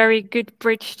a very good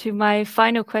bridge to my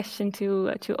final question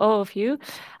to all of you,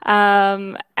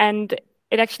 and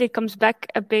it actually comes back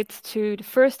a bit to the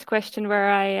first question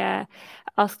where I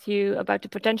asked you about the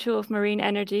potential of marine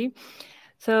energy.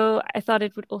 So I thought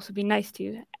it would also be nice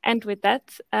to end with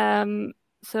that.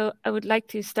 So I would like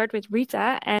to start with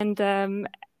Rita and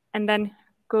then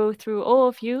go through all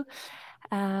of you.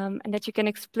 And that you can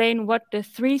explain what the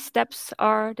 3 steps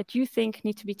are that you think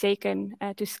need to be taken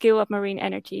to scale up marine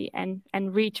energy and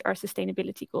reach our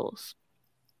sustainability goals.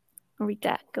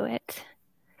 Rita, go ahead.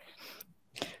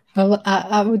 Well,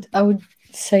 I would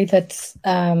say that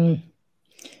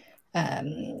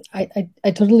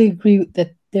I totally agree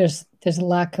that there's a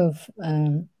lack of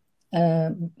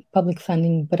public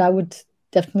funding, but I would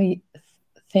definitely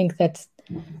think that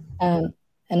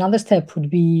another step would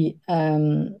be,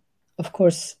 of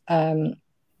course,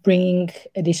 bringing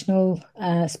additional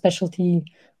specialty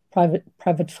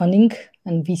private funding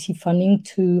and VC funding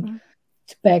to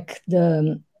back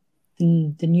the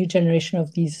new generation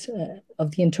of these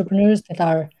of the entrepreneurs that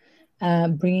are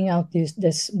bringing out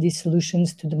these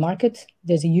solutions to the market.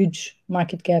 There's a huge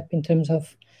market gap in terms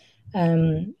of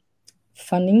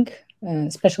funding,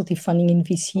 specialty funding in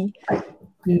VC,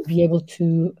 to be able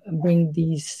to bring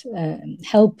these,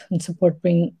 help and support,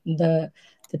 bring the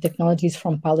technologies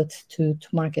from pilot to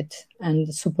market,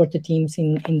 and support the teams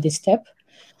in this step.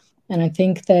 And I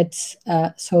think that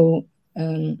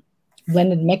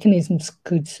blended mechanisms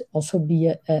could also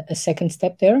be a second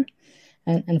step there.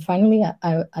 And finally,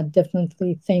 I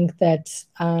definitely think that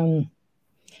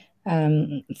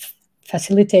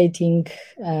facilitating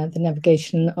the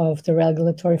navigation of the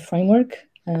regulatory framework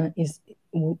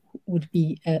would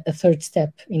be a third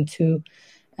step into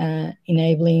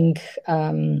enabling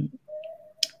and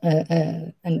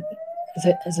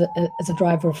as a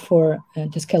driver for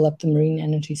to scale up the marine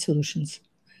energy solutions.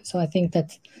 So I think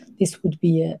that this would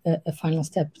be a final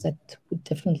step that would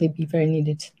definitely be very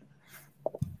needed.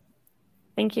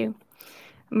 Thank you.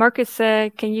 Marcus,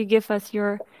 can you give us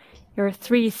your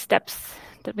 3 steps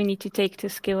that we need to take to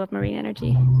scale up marine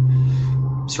energy?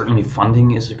 Certainly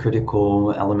funding is a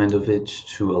critical element of it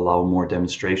to allow more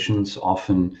demonstrations.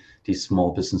 Often these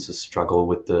small businesses struggle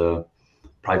with the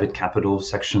private capital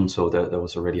section. So that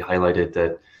was already highlighted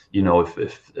that, you know,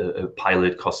 if a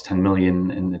pilot costs 10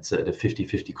 million and it's at a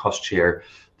 50-50 cost share,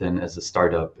 then as a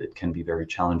startup, it can be very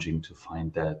challenging to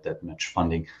find that much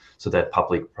funding. So that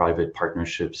public-private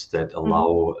partnerships that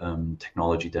allow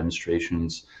technology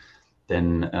demonstrations,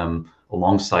 then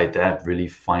alongside that, really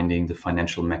finding the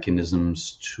financial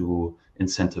mechanisms to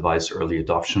incentivize early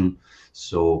adoption.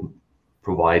 So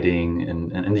providing,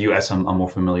 in the US, I'm more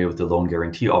familiar with the Loan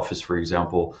Guarantee Office, for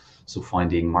example. So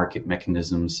finding market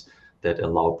mechanisms that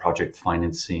allow project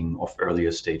financing of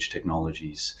earlier stage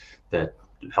technologies that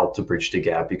help to bridge the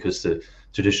gap, because the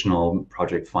traditional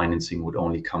project financing would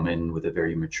only come in with a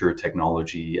very mature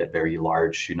technology at very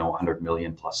large, 100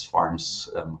 million plus farms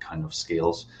kind of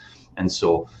scales. And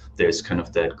so there's kind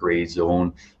of that gray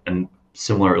zone, and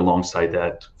similar alongside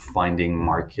that, finding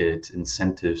market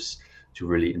incentives to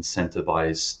really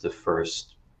incentivize the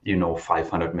first,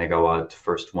 500 megawatt,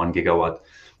 first 1 gigawatt.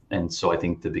 And so I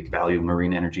think the big value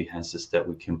marine energy has is that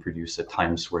we can produce at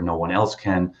times where no one else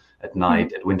can, at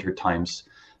night, at winter times.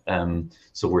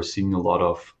 So we're seeing a lot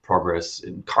of progress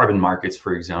in carbon markets,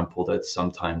 for example, that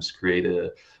sometimes create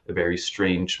a very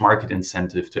strange market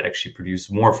incentive to actually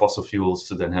produce more fossil fuels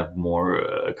to then have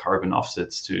more carbon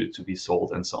offsets to be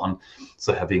sold and so on.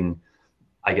 So having,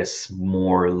 I guess,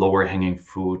 more lower hanging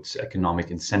fruit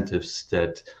economic incentives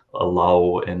that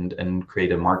allow and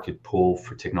create a market pull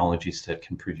for technologies that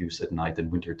can produce at night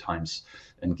and winter times,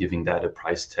 and giving that a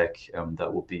price tag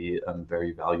that will be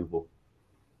very valuable.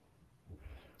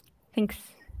 Thanks.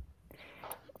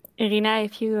 Irina,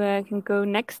 if you can go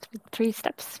next with 3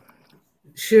 steps.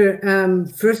 Sure.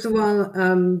 First of all,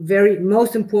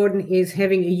 most important is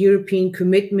having a European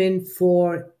commitment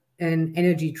for an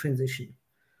energy transition.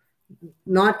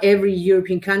 Not every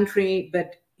European country,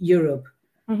 but Europe.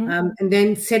 And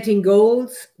then setting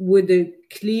goals with a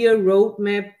clear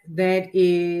roadmap that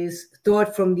is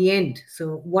thought from the end.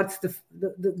 So what's the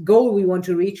goal we want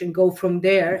to reach, and go from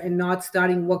there, and not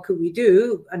starting what could we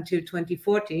do until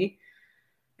 2040,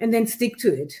 and then stick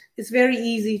to it. It's very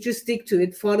easy, just stick to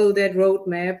it, follow that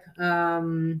roadmap.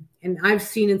 And I've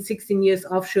seen in 16 years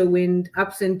offshore wind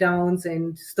ups and downs,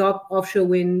 and stop offshore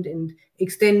wind and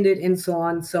extend it and so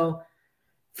on. So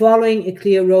following a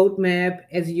clear roadmap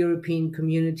as a European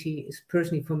community is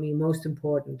personally for me most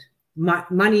important.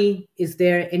 Money is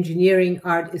there, engineering,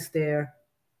 art is there.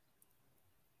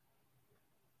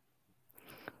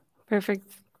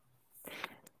 Perfect.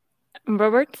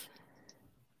 Robert?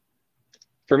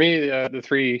 For me, the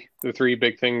three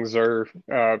big things are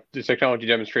the technology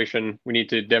demonstration. We need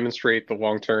to demonstrate the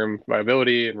long-term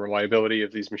viability and reliability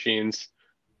of these machines.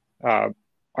 I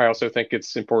also think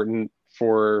it's important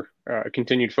for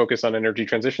continued focus on energy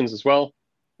transitions as well,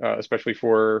 especially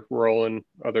for rural and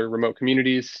other remote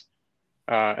communities.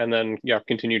 And then,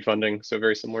 continued funding. So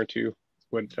very similar to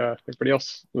what everybody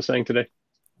else was saying today.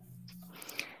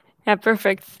 Yeah,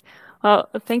 perfect. Well,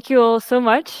 thank you all so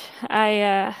much.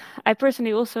 I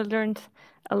personally also learned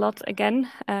a lot again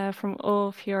from all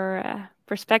of your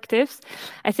perspectives.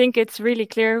 I think it's really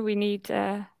clear we need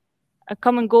a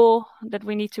common goal that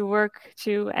we need to work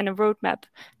to, and a roadmap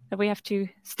that we have to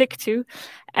stick to.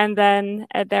 And then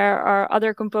there are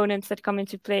other components that come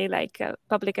into play, like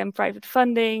public and private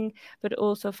funding, but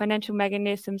also financial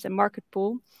mechanisms and market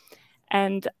pool.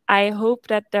 And I hope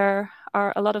that there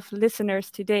are a lot of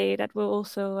listeners today that will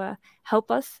also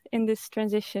help us in this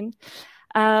transition.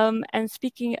 And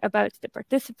speaking about the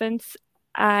participants,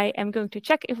 I am going to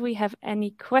check if we have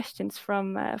any questions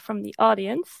from the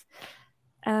audience.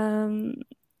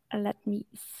 Let me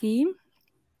see.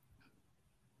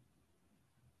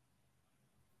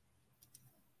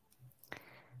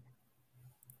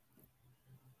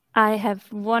 I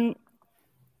have one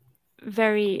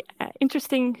very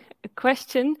interesting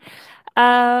question.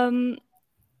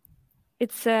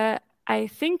 It's, I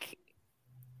think,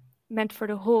 meant for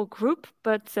the whole group,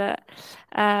 but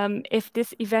if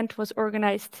this event was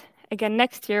organized again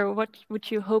next year, what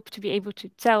would you hope to be able to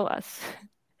tell us?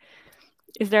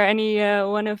 Is there any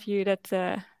one of you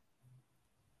that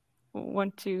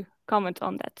want to comment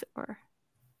on that? Or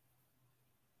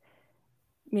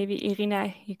maybe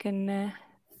Irina, you can,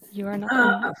 you are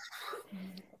not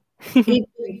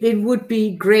it would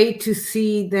be great to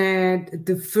see that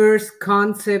the first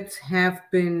concepts have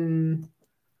been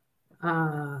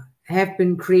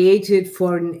created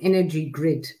for an energy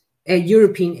grid, a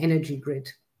European energy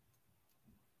grid.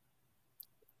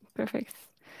 Perfect.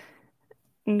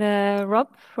 And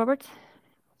Robert? I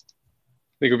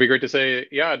think it would be great to say,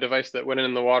 yeah, a device that went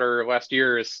in the water last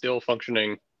year is still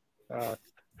functioning.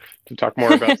 To talk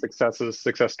more about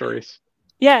success stories.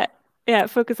 Yeah,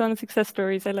 focus on success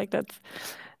stories. I like that.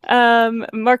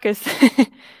 Marcus.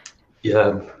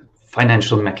 Yeah,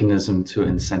 financial mechanism to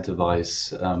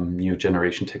incentivize new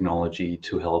generation technology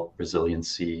to help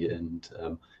resiliency and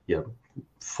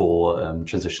full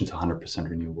transition to 100%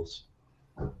 renewables.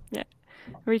 Yeah.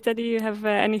 Rita, do you have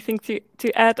anything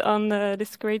to add on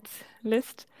this great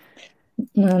list?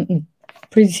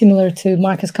 Pretty similar to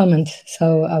Marcus' comment.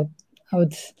 So I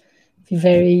would be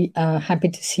very happy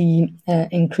to see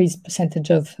increased percentage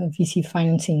of VC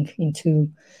financing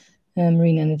into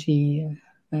marine energy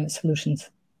solutions.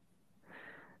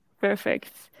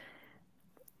 Perfect.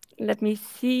 Let me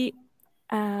see.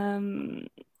 I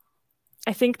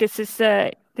think this is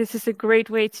a great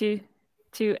way to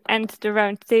end the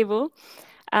round table.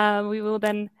 We will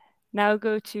then now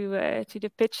go to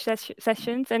the pitch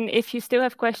sessions, and if you still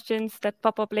have questions that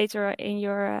pop up later in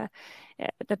your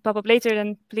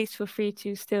then please feel free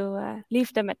to still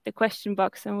leave them at the question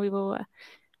box, and we will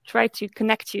try to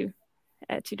connect you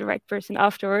to the right person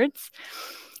afterwards.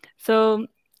 So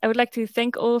I would like to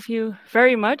thank all of you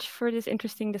very much for this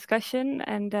interesting discussion,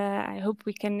 and I hope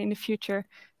we can in the future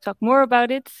talk more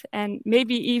about it, and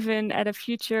maybe even at a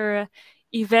future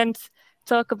event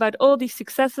talk about all these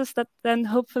successes that then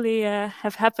hopefully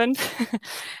have happened.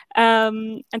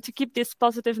 And to keep this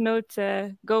positive note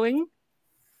going,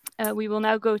 we will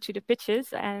now go to the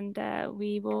pitches, and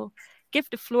we will give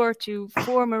the floor to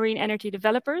 4 marine energy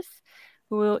developers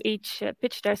who will each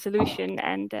pitch their solution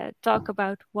and talk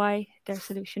about why their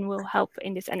solution will help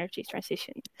in this energy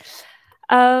transition.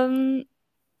 I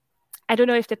don't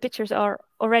know if the pitchers are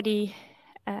already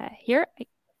here.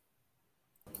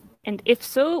 And if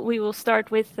so, we will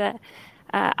start with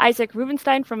Isaac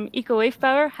Rubenstein from EcoWave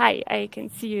Power. Hi, I can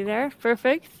see you there.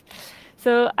 Perfect.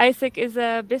 So Isaac is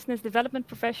a business development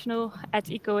professional at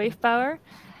EcoWave Power.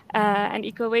 And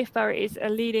EcoWave Power is a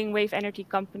leading wave energy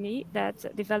company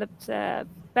that developed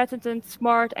patented,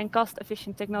 smart and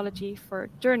cost-efficient technology for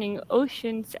turning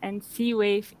oceans and sea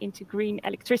wave into green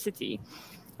electricity.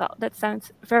 Well, that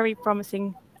sounds very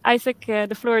promising. Isaac,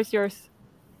 the floor is yours.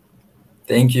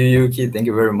 Thank you, Yuki. Thank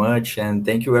you very much. And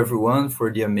thank you, everyone,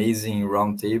 for the amazing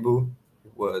roundtable.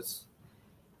 It was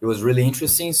really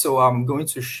interesting. So I'm going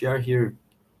to share here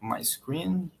my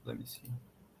screen. Let me see.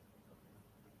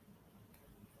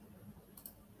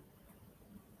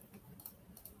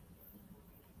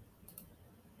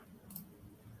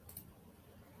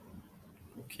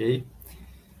 Okay.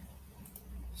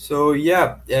 So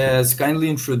yeah, as kindly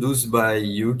introduced by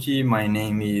Yuki, my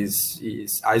name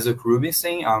is Isaac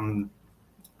Rubenstein.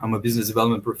 I'm a business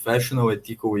development professional at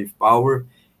EcoWave Power.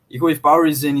 EcoWave Power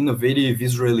is an innovative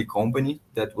Israeli company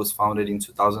that was founded in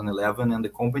 2011, and the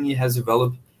company has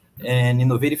developed an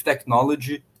innovative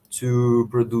technology to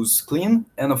produce clean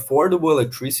and affordable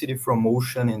electricity from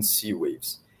ocean and sea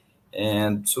waves.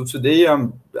 And so today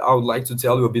I would like to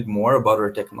tell you a bit more about our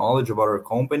technology, about our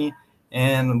company,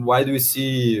 and why do we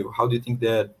see, how do you think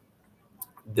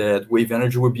that wave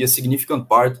energy will be a significant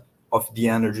part of the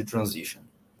energy transition?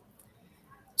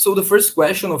 So the first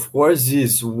question, of course,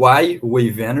 is why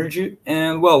wave energy?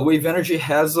 And well, wave energy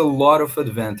has a lot of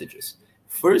advantages.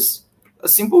 First, a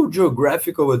simple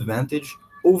geographical advantage.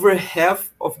 Over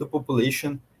half of the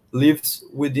population lives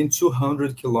within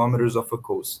 200 kilometers of a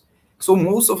coast. So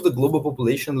most of the global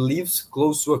population lives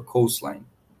close to a coastline.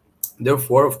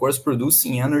 Therefore, of course,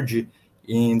 producing energy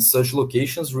in such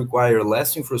locations require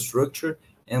less infrastructure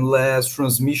and less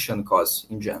transmission costs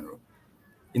in general.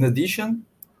 In addition,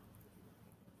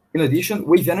 In addition,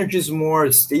 wave energy is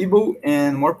more stable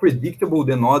and more predictable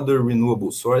than other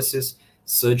renewable sources,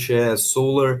 such as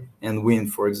solar and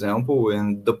wind, for example,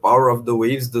 and the power of the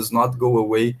waves does not go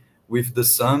away with the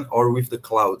sun or with the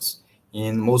clouds.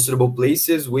 In most suitable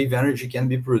places, wave energy can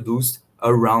be produced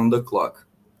around the clock.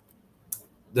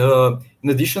 In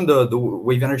addition, the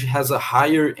wave energy has a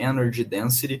higher energy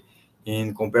density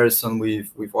in comparison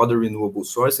with other renewable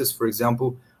sources. For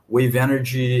example, wave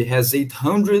energy has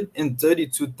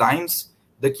 832 times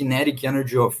the kinetic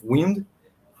energy of wind,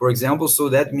 for example. So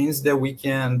that means that we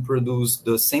can produce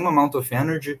the same amount of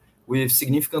energy with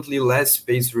significantly less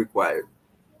space required.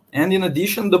 And in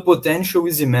addition, the potential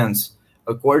is immense.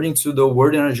 According to the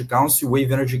World Energy Council,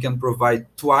 wave energy can provide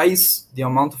twice the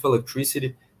amount of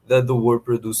electricity that the world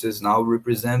produces now,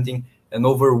 representing an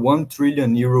over €1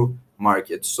 trillion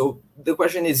market. So the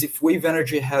question is, if wave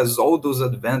energy has all those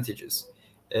advantages,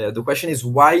 the question is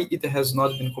why it has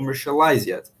not been commercialized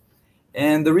yet.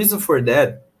 And the reason for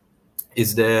that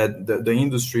is that the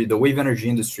industry, the wave energy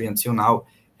industry until now,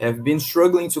 have been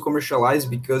struggling to commercialize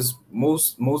because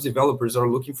most developers are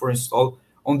looking for install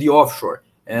on the offshore.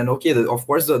 And okay, of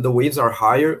course, the waves are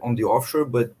higher on the offshore,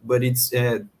 but it's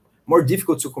more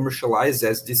difficult to commercialize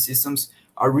as these systems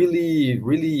are really,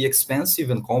 really expensive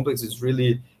and complex. It's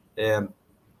really,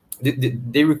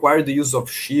 they require the use of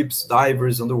ships,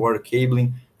 divers, underwater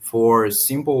cabling for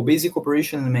simple basic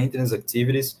operation and maintenance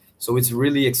activities. So it's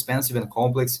really expensive and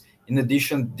complex. In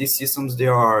addition, these systems,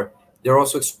 they're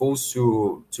also exposed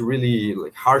to really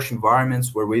like harsh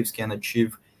environments where waves can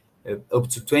achieve up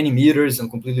to 20 meters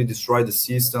and completely destroy the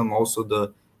system. Also,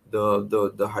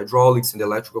 the hydraulics and the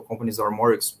electrical companies are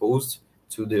more exposed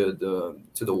to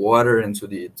the water and to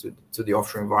the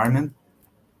offshore environment.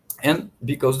 And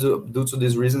because due to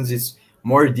these reasons, it's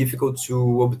more difficult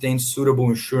to obtain suitable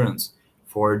insurance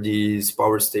for these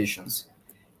power stations.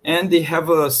 And they have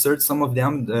some of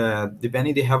them,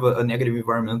 depending, they have a negative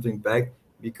environmental impact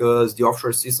because the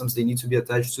offshore systems, they need to be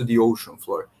attached to the ocean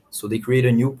floor. So they create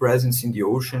a new presence in the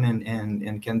ocean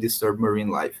and can disturb marine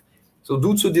life. So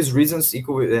due to these reasons,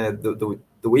 the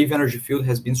wave energy field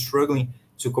has been struggling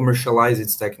to commercialize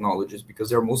its technologies because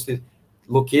they're mostly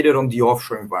located on the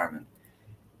offshore environment.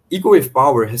 EcoWave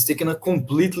Power has taken a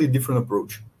completely different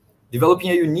approach, developing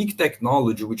a unique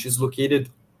technology which is located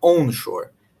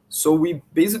onshore. So we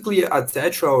basically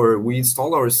we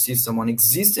install our system on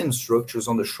existing structures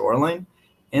on the shoreline,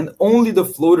 and only the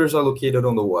floaters are located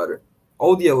on the water.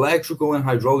 All the electrical and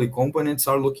hydraulic components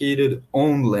are located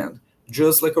on land,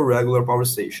 just like a regular power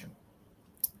station.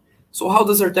 So how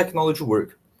does our technology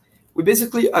work? We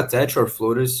basically attach our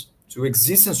floaters to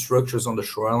existing structures on the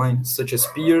shoreline, such as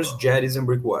piers, jetties, and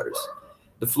breakwaters.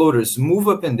 The floaters move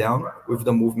up and down with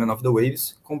the movement of the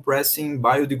waves, compressing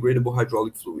biodegradable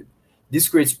hydraulic fluid. This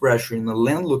creates pressure in a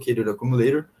land-located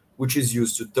accumulator, which is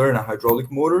used to turn a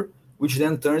hydraulic motor, which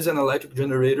then turns an electric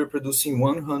generator, producing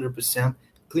 100%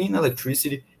 clean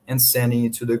electricity and sending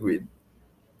it to the grid.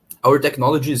 Our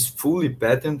technology is fully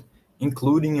patented,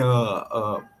 including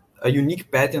a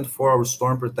unique patent for our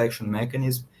storm protection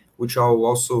mechanism, which I'll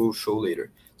also show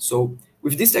later. So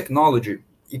with this technology,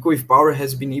 EcoWave Power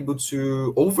has been able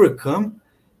to overcome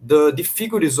the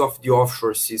difficulties of the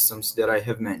offshore systems that I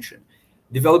have mentioned,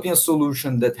 developing a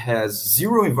solution that has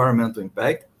zero environmental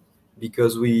impact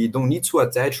because we don't need to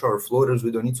attach our floaters,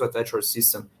 we don't need to attach our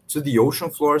system to the ocean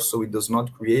floor, so it does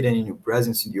not create any new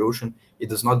presence in the ocean, it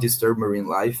does not disturb marine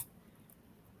life.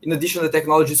 In addition, the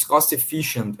technology is cost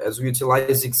efficient as we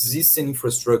utilize existing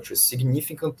infrastructure,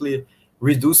 significantly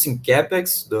reducing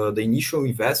capex, the initial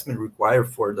investment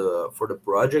required for the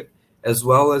project, as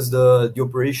well as the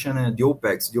operation and the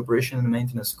OPEX, the operation and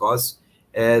maintenance costs,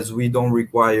 as we don't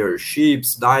require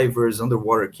ships, divers,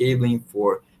 underwater cabling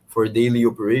for daily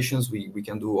operations. We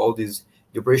can do all these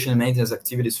the operation and maintenance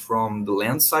activities from the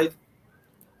land side.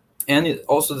 And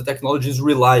also the technology is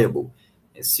reliable.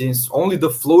 Since only the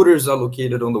floaters are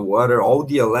located on the water, all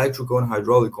the electrical and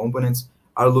hydraulic components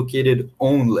are located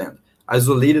on land,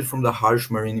 isolated from the harsh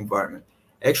marine environment.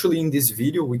 Actually, in this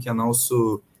video, we can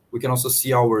also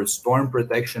see our storm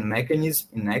protection mechanism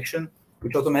in action,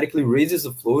 which automatically raises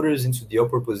the floaters into the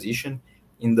upper position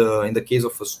in the case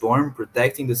of a storm,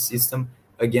 protecting the system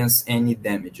against any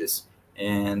damages.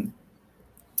 And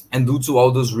due to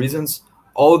all those reasons,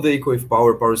 all the EcoWave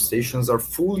power stations are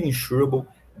fully insurable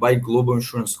by global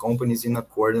insurance companies in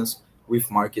accordance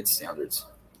with market standards.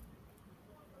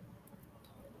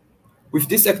 With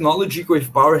this technology,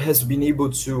 EcoWave Power has been able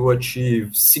to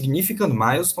achieve significant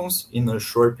milestones in a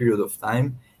short period of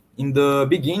time. In the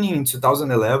beginning, in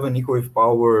 2011, EcoWave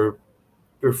Power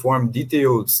performed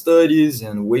detailed studies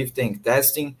and wave tank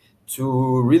testing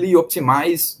to really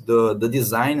optimize the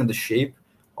design and the shape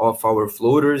of our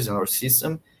floaters and our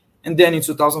system. And then in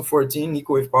 2014,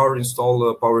 EcoWave Power installed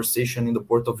a power station in the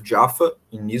port of Jaffa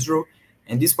in Israel.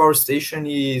 And this power station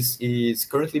is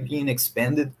currently being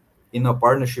expanded in a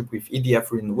partnership with EDF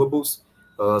Renewables,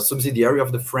 a subsidiary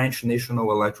of the French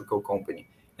National Electrical Company.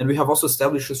 And we have also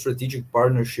established a strategic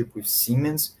partnership with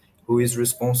Siemens, who is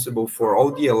responsible for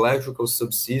all the electrical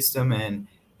subsystem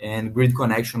and grid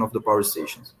connection of the power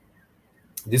stations.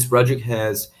 This project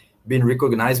has been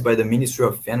recognized by the Ministry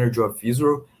of Energy of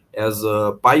Israel as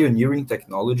a pioneering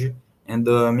technology, and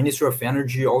the Ministry of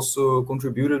Energy also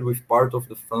contributed with part of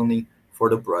the funding for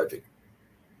the project.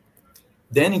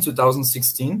 Then in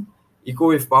 2016,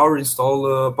 EcoWave Power installed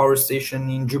a power station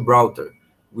in Gibraltar,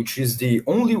 which is the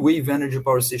only wave energy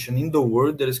power station in the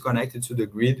world that is connected to the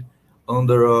grid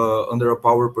under a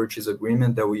power purchase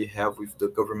agreement that we have with the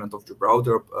government of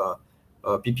Gibraltar,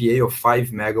 a PPA of 5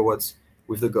 megawatts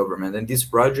with the government. And this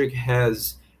project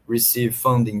has received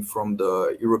funding from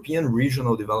the European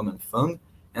Regional Development Fund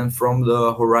and from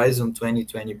the Horizon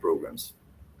 2020 programs.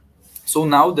 So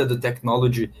now that the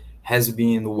technology has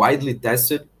been widely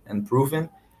tested and proven,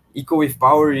 EcoWave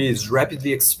Power is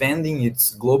rapidly expanding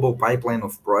its global pipeline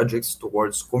of projects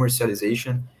towards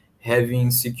commercialization, having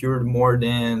secured more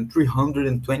than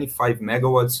 325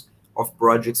 megawatts of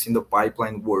projects in the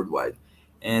pipeline worldwide.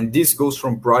 And this goes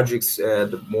from projects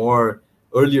at the more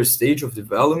earlier stage of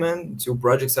development to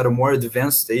projects at a more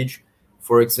advanced stage.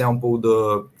 For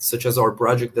example, such as our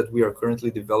project that we are currently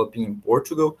developing in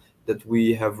Portugal, that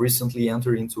we have recently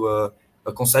entered into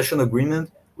a concession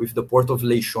agreement with the port of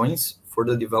Leixões for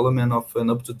the development of an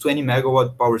up to 20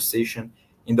 megawatt power station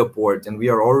in the port. And we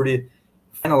are already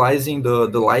finalizing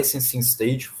the licensing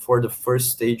stage for the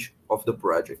first stage of the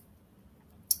project.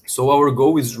 So our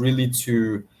goal is really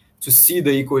to see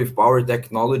the EcoWave Power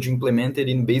technology implemented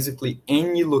in basically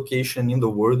any location in the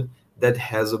world that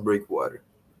has a breakwater.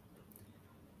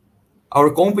 Our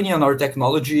company and our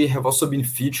technology have also been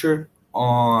featured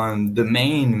on the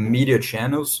main media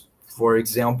channels. For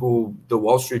example, the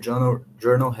Wall Street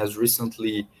Journal has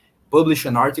recently published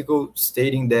an article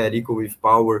stating that EcoWave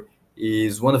Power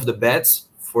is one of the bets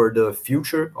for the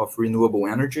future of renewable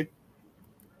energy.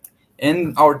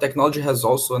 And our technology has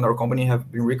also, and our company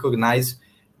have been recognized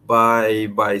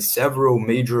by several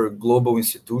major global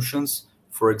institutions.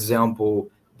 For example,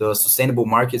 the Sustainable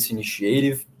Markets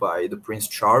Initiative by the Prince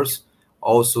Charles.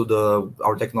 Also,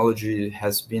 our technology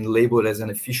has been labeled as an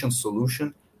efficient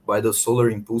solution by the Solar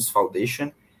Impulse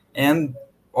Foundation. And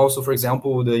also, for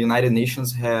example, the United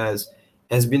Nations has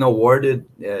been awarded,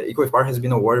 EcoWave Power has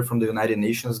been awarded from the United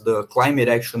Nations the Climate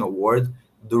Action Award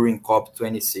during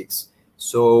COP26.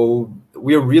 So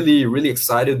we are really, really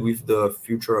excited with the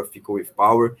future of EcoWave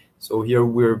Power. So here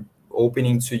we're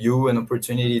opening to you an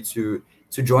opportunity to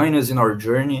join us in our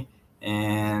journey.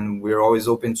 And we're always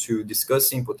open to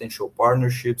discussing potential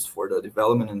partnerships for the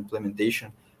development and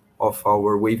implementation of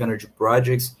our wave energy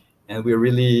projects. And we're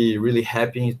really, really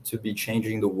happy to be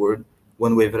changing the world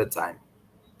one wave at a time.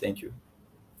 Thank you.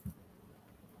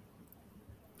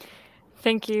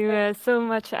 Thank you so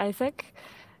much, Isaac.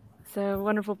 It's a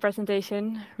wonderful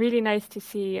presentation. Really nice to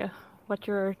see what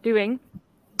you're doing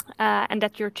and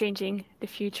that you're changing the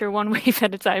future one wave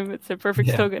at a time. It's a perfect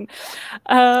slogan.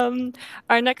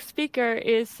 Our next speaker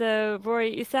is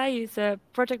Roy Isai. He's a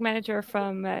project manager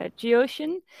from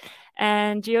Geocean.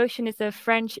 And Geocean is a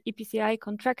French EPCI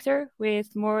contractor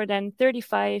with more than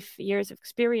 35 years of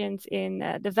experience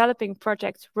in developing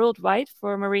projects worldwide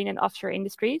for marine and offshore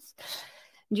industries.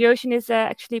 Geocean is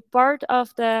actually part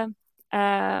of the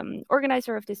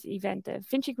organizer of this event, the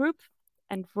Vinci Group,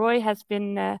 and Roy has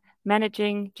been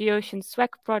managing Geocean SWAC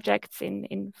projects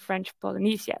in French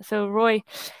Polynesia. So Roy,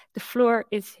 the floor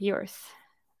is yours.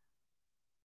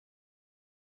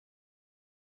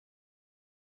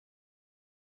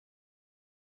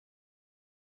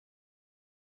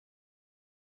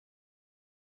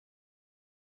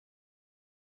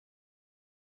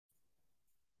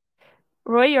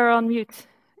 Roy, you're on mute.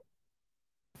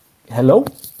 Hello?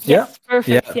 Yes,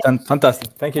 perfect. Yeah. Fantastic.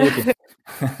 Thank you, Yuki.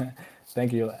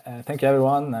 Thank you. Thank you,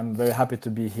 everyone. I'm very happy to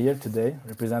be here today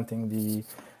representing the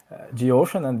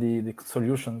Geocean and the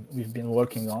solution we've been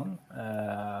working on,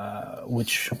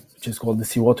 which is called the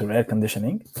seawater air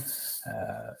conditioning,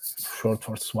 short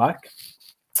for SWAC.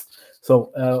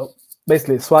 So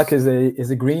basically, SWAC is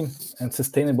a green and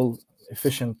sustainable,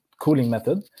 efficient cooling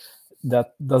method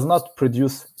that does not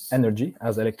produce energy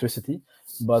as electricity,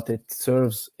 but it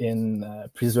serves in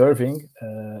preserving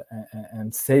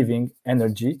and saving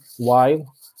energy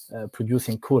while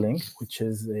producing cooling, which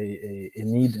is a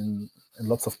need in in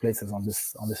lots of places on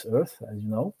this earth, as you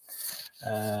know.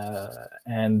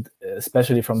 And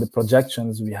especially from the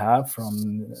projections we have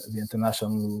from the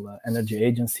International Energy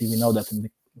Agency, we know that in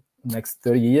the next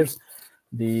 30 years,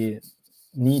 the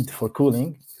need for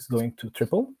cooling is going to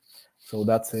triple. So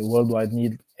that's a worldwide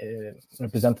need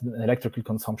represented in electrical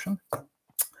consumption.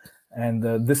 And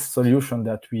this solution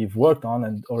that we've worked on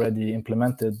and already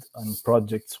implemented on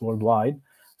projects worldwide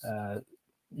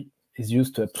is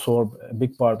used to absorb a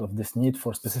big part of this need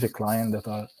for specific clients that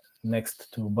are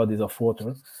next to bodies of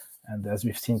water. And as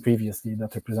we've seen previously,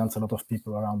 that represents a lot of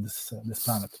people around this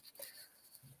planet.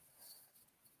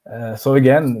 So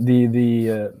again,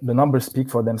 the numbers speak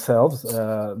for themselves.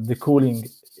 The cooling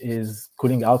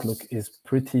outlook is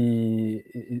pretty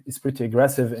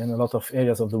aggressive in a lot of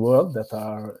areas of the world that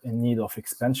are in need of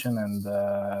expansion, and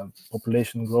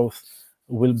population growth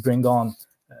will bring on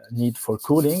need for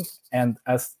cooling, and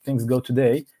as things go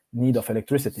today, need of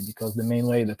electricity, because the main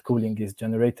way that cooling is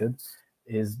generated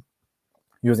is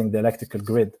using the electrical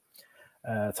grid.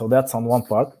 So that's on one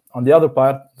part. On the other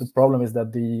part, the problem is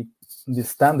that the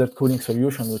standard cooling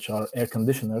solution, which are air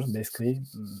conditioners, basically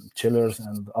chillers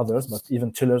and others, but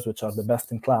even chillers, which are the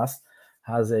best in class,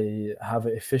 have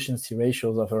efficiency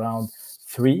ratios of around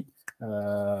 3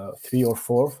 or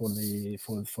 4 for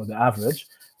the average,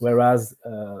 whereas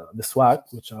the SWAC,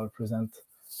 which I'll present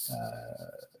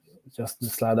just the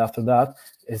slide after that,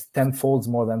 is 10 folds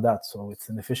more than that. So it's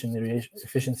an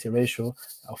efficiency ratio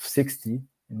of 60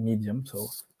 in medium.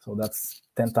 So that's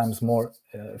 10 times more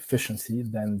efficiency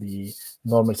than the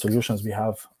normal solutions we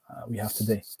have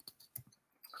today.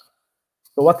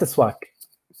 So what is SWAC?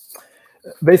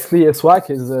 Basically, a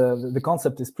SWAC is the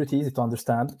concept is pretty easy to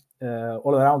understand.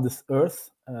 All around this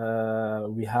Earth,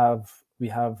 we have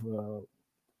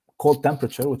cold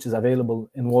temperature, which is available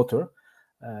in water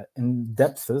in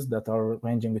depths that are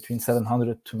ranging between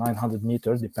 700 to 900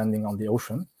 meters, depending on the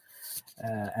ocean.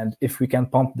 And if we can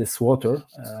pump this water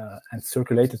and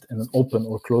circulate it in an open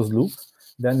or closed loop,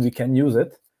 then we can use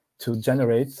it to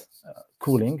generate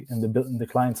cooling in the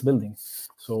client's building.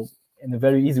 So in a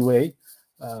very easy way,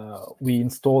 we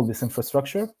install this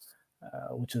infrastructure,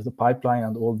 which is the pipeline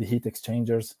and all the heat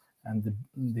exchangers and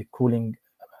the cooling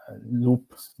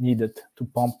loop needed to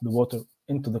pump the water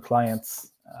into the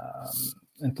client's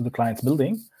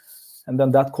building. And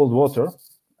then that cold water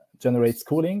generates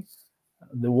cooling.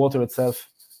 The water itself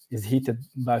is heated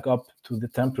back up to the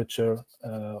temperature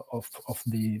of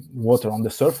the water on the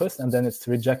surface, and then it's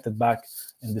rejected back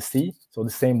in the sea. So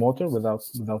the same water, without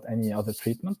any other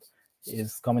treatment,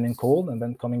 is coming in cold and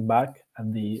then coming back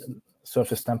at the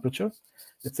surface temperature.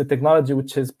 It's a technology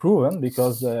which is proven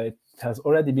because it has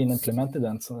already been implemented,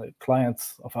 and so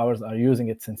clients of ours are using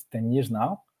it since 10 years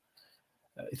now.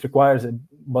 It requires a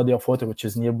body of water which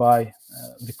is nearby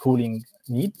the cooling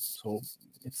need, so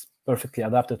it's perfectly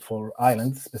adapted for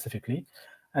islands specifically.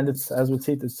 And it's, as we'll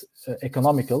see, it's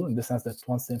economical in the sense that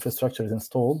once the infrastructure is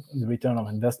installed, the return on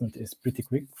investment is pretty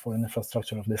quick for an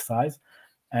infrastructure of this size,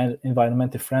 and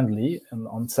environmentally friendly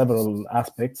on several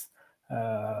aspects,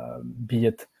 be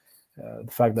it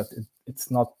the fact that it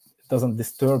doesn't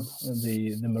disturb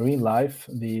the marine life.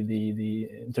 The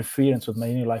interference with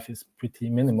marine life is pretty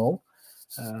minimal.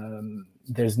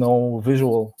 There's no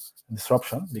visual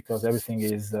disruption because everything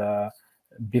is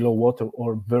below water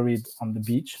or buried on the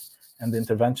beach, and the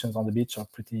interventions on the beach are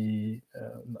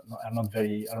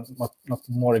not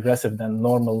more aggressive than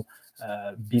normal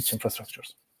beach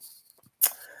infrastructures.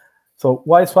 So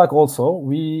why SWAC also?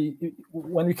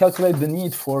 When we calculate the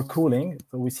need for cooling,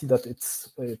 so we see that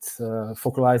it's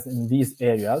focalized in these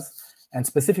areas, and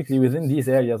specifically within these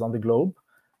areas on the globe,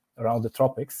 around the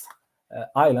tropics,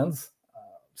 islands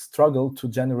struggle to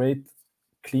generate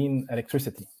clean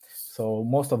electricity. So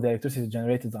most of the electricity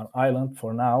generated on island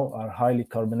for now are highly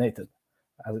carbonated.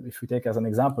 If we take as an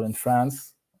example in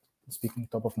France, speaking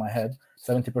top of my head,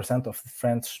 70% of the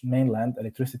French mainland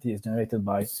electricity is generated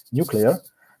by nuclear.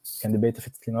 You can debate if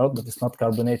it's clean or not, but it's not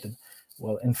carbonated.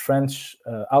 Well, in French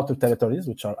outer territories,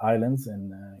 which are islands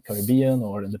in Caribbean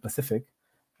or in the Pacific,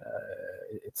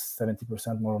 it's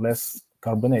 70% more or less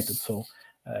carbonated. So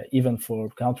even for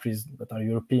countries that are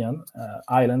European,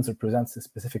 islands represents a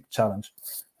specific challenge.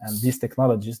 And this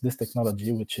technology,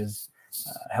 which is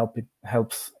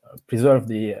helps preserve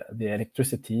the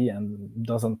electricity and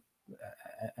doesn't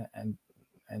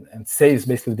and saves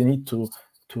basically the need to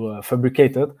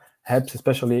fabricate it, helps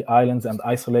especially islands and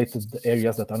isolated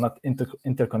areas that are not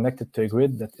interconnected to a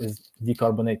grid that is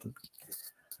decarbonated.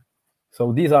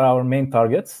 So these are our main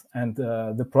targets, and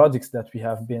the projects that we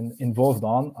have been involved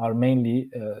on are mainly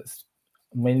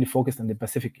focused in the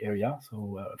Pacific area,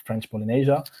 so French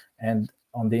Polynesia, and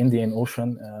on the Indian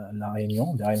Ocean, La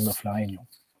Réunion, the island of La Réunion.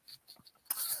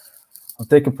 I'll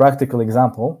take a practical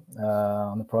example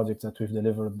on a project that we've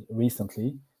delivered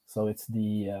recently. So it's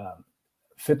the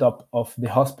fit up of the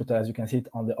hospital, as you can see it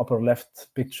on the upper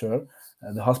left picture.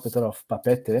 The hospital of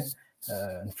Papeete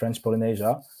in French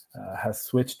Polynesia has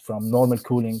switched from normal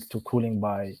cooling to cooling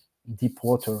by deep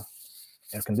water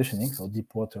air conditioning, so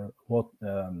deep water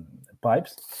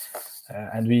pipes.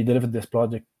 And we delivered this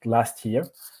project last year.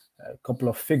 A couple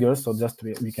of figures, so just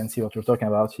we can see what we're talking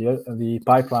about here. The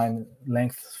pipeline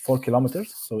length 4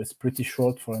 kilometers, so it's pretty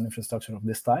short for an infrastructure of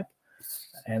this type,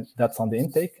 and that's on the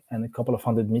intake, and a couple of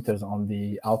 100 meters on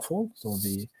the outfall, so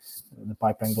the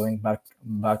pipeline going back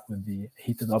with the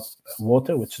heated up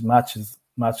water, which matches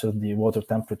the water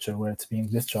temperature where it's being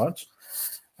discharged.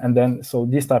 And then, so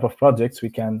these type of projects, we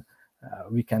can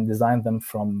design them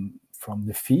from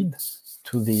the feed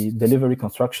to the delivery,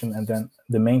 construction, and then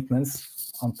the maintenance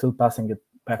until passing it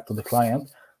back to the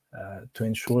client to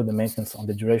ensure the maintenance on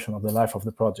the duration of the life of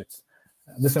the projects.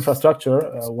 This infrastructure,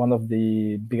 one of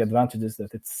the big advantages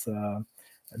that it's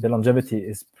the longevity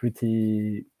is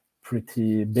pretty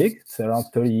big. It's around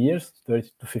 30 years, 30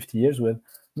 to 50 years, with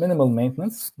minimal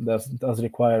maintenance. That does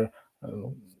require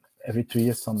every 2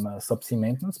 years some subsea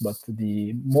maintenance, but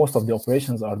most of the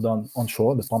operations are done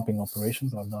onshore. The pumping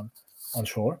operations are done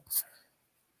onshore.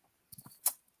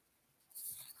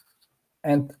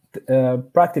 And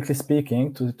practically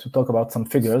speaking, to talk about some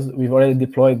figures, we've already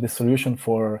deployed the solution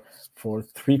for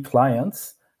 3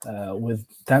 clients with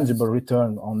tangible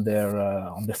return on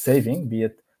their saving, be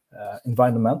it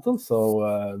environmental.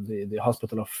 So the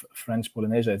Hospital of French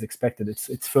Polynesia is expected,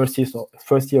 it's first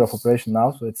year of operation now,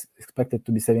 so it's expected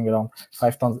to be saving around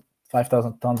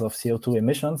 5,000 tons of CO2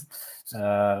 emissions,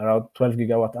 around 12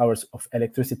 gigawatt hours of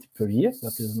electricity per year.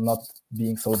 That is not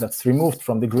being, so that's removed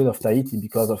from the grid of Tahiti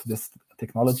because of this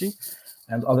technology.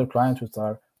 And other clients, which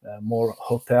are more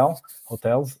hotels,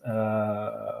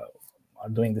 are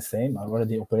doing the same, are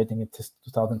already operating it since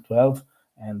 2012.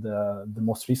 And the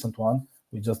most recent one,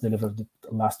 we just delivered it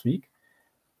last week.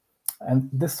 And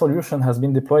this solution has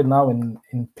been deployed now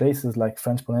in places like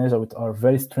French Polynesia, which are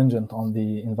very stringent on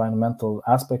the environmental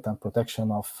aspect and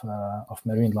protection of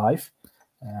marine life,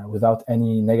 without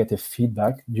any negative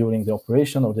feedback during the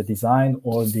operation or the design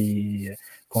or the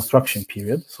construction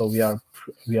period. So we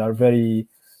are very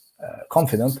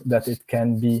confident that it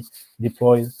can be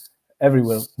deployed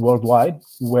everywhere worldwide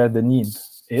where the need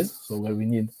is, so where we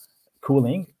need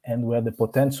cooling and where the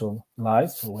potential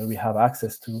lies, so where we have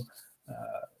access to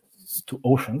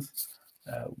oceans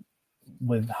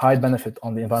with high benefit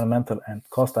on the environmental and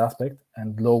cost aspect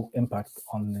and low impact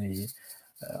on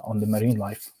the marine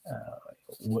life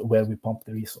where we pump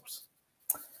the resource.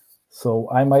 So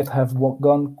I might have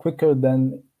gone quicker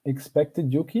than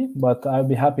expected, Yuki, but I'll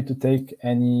be happy to take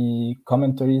any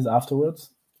commentaries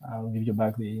afterwards. I'll give you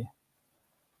back the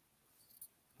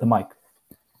mic.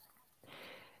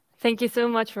 Thank you so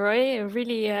much, Roy.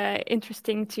 Really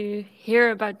interesting to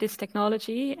hear about this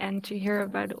technology and to hear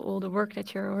about all the work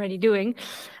that you're already doing.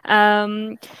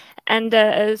 And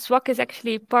SWAC is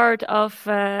actually part of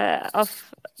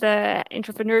the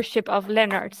entrepreneurship of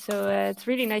Leonard. So it's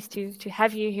really nice to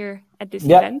have you here at this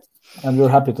event. And we're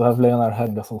happy to have Leonard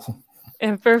help us also.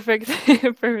 Perfect.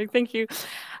 Perfect. Thank you.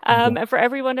 And for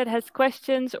everyone that has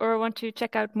questions or want to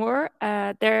check out more,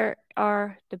 there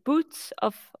are the booths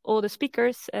of all the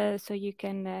speakers, so you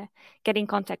can get in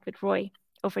contact with Roy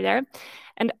over there.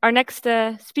 And our next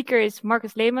speaker is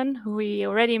Marcus Lehmann, who we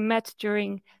already met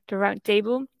during the round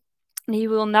table. And he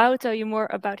will now tell you more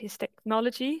about his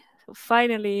technology. So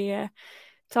finally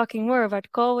talking more about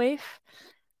CallWave.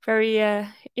 Very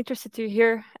interested to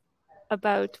hear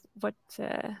about what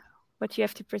you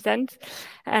have to present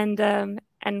and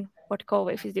what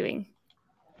CallWave is doing.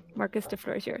 Marcus, the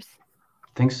floor is yours.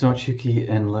 Thanks so much, Yuki,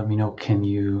 and let me know, can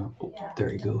you, oh,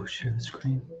 there you go, share the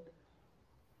screen.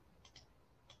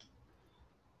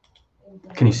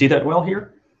 Can you see that well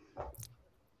here?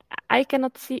 I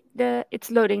cannot see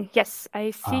it's loading. Yes,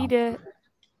 I see the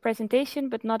presentation,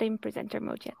 but not in presenter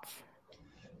mode yet.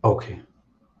 Okay.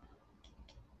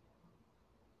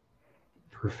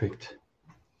 Perfect.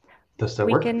 Does that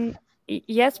work?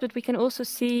 Yes, but we can also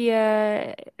see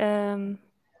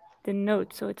the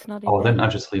note, so it's not. Then I'll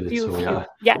just leave it. So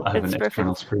yeah, I have an perfect.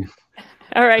 external screen.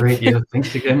 All right. Great. Yeah.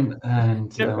 Thanks again.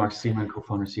 And Mark Seaman,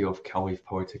 co-founder, CEO of CallWave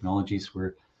Power Technologies.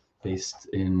 We're based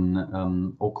in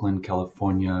Oakland,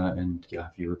 California, and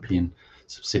have European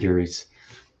subsidiaries.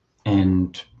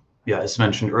 And as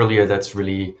mentioned earlier, that's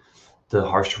really the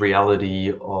harsh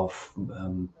reality of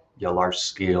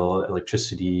large-scale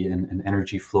electricity and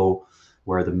energy flow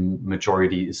where the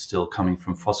majority is still coming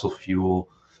from fossil fuel.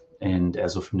 And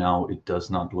as of now, it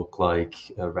does not look like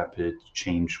a rapid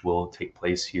change will take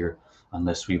place here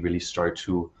unless we really start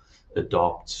to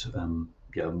adopt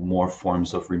more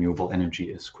forms of renewable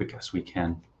energy as quick as we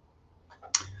can.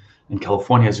 And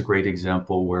California is a great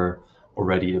example where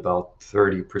already about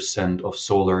 30% of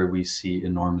solar, we see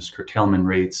enormous curtailment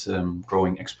rates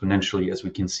growing exponentially, as we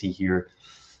can see here.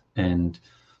 And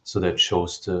so that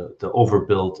shows the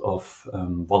overbuild of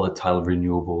volatile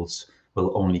renewables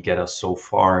will only get us so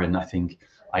far. And I think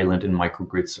island and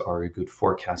microgrids are a good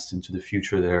forecast into the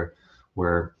future there,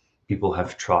 where people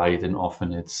have tried, and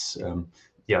often it's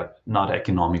not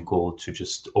economical to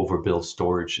just overbuild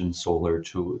storage and solar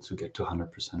to get to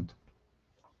 100%.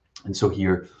 And so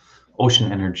here,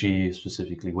 ocean energy,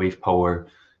 specifically wave power,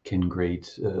 can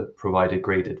provide a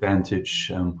great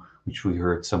advantage, which we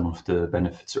heard some of the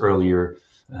benefits earlier.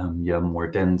 More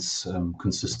dense,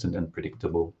 consistent, and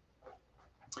predictable.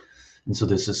 And so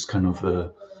this is kind of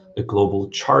a global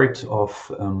chart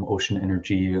of ocean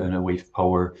energy and wave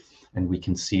power. And we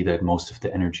can see that most of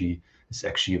the energy is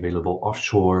actually available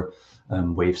offshore.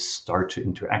 Waves start to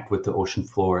interact with the ocean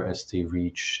floor as they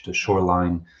reach the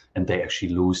shoreline, and they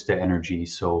actually lose their energy.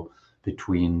 So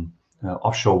between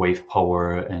offshore wave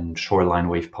power and shoreline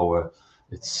wave power,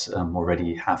 it's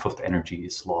already half of the energy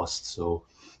is lost. So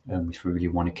if we really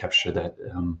want to capture that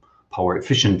power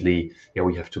efficiently,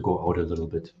 we have to go out a little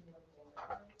bit.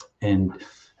 And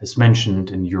as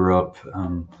mentioned, in Europe,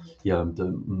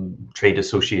 the trade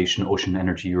association Ocean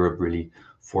Energy Europe really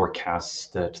forecasts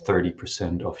that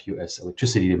 30% of US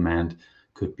electricity demand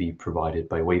could be provided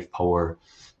by wave power,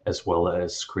 as well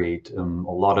as create a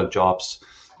lot of jobs.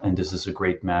 And this is a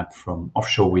great map from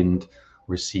offshore wind.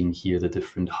 We're seeing here the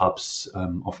different hubs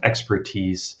of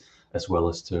expertise, as well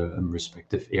as the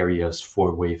respective areas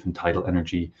for wave and tidal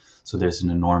energy. So there's an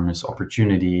enormous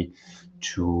opportunity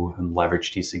to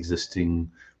leverage these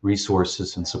existing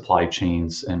resources and supply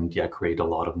chains and create a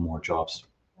lot of more jobs.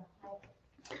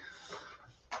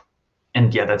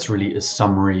 And that's really a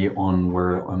summary on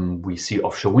where we see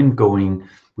offshore wind going.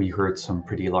 We heard some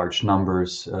pretty large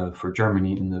numbers for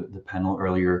Germany in the panel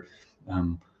earlier.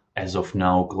 As of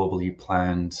now, globally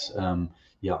planned,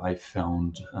 I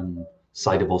found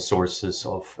citable sources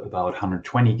of about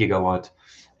 120 gigawatt,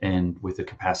 and with a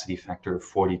capacity factor of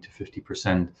 40 to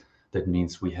 50%, that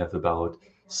means we have about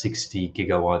 60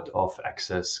 gigawatt of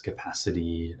excess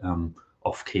capacity,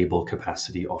 of cable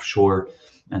capacity offshore.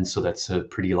 And so that's a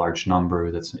pretty large number.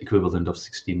 That's an equivalent of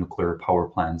 60 nuclear power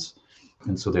plants.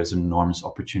 And so there's an enormous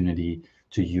opportunity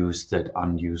to use that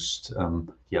unused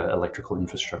electrical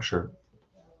infrastructure.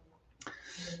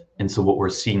 And so what we're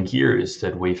seeing here is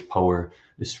that wave power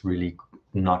is really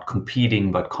not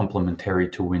competing, but complementary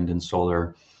to wind and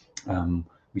solar.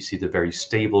 We see the very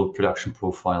stable production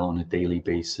profile on a daily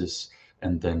basis,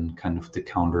 and then kind of the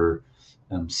counter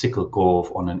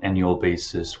cyclical on an annual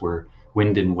basis, where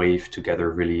wind and wave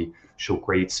together really show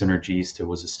great synergies. There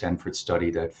was a Stanford study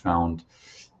that found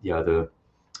the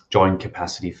joint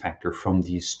capacity factor from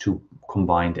these two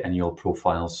combined annual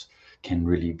profiles can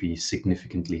really be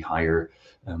significantly higher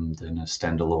than a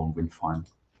standalone wind farm.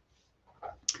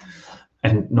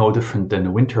 And no different than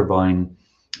a wind turbine,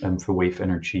 for wave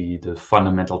energy, the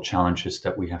fundamental challenge is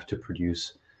that we have to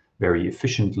produce very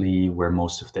efficiently, where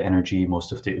most of the energy,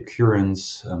 most of the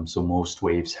occurrence, so most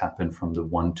waves happen from the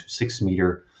 1 to 6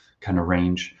 meter kind of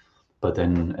range. But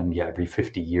then every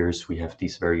 50 years, we have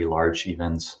these very large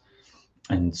events.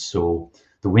 And so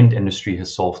the wind industry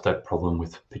has solved that problem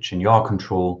with pitch and yaw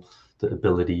control, the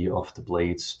ability of the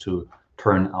blades to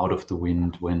turn out of the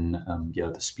wind when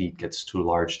the speed gets too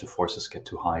large, the forces get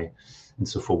too high. And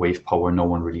so for wave power, no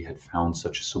one really had found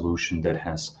such a solution that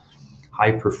has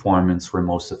high performance where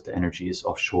most of the energy is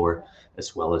offshore,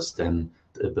 as well as then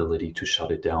the ability to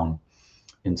shut it down.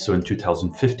 And so in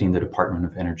 2015, the Department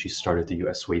of Energy started the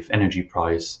US Wave Energy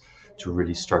Prize to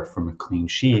really start from a clean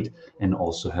sheet and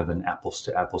also have an apples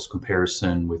to apples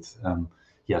comparison with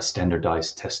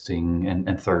standardized testing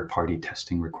and third-party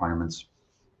testing requirements.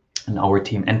 And our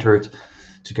team entered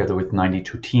together with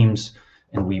 92 teams,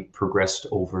 and we progressed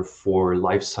over 4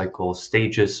 life cycle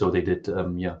stages. So they did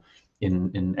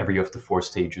in every of the 4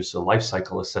 stages a life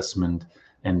cycle assessment,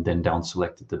 and then down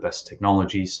selected the best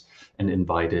technologies and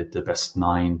invited the best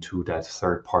 9 to that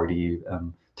third party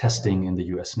testing in the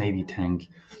US Navy tank.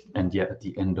 And yet at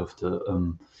the end of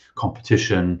the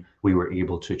competition, we were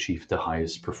able to achieve the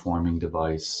highest performing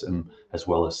device, as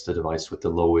well as the device with the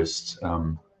lowest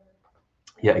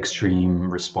extreme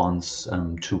response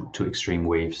to extreme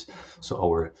waves. So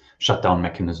our shutdown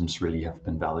mechanisms really have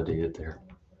been validated there.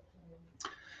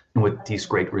 And with these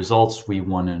great results, we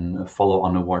won a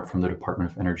follow-on award from the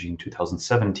Department of Energy in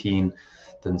 2017,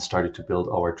 then started to build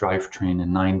our drivetrain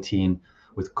in 19.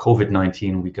 With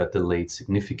COVID-19, we got delayed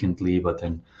significantly, but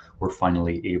then we're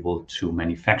finally able to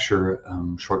manufacture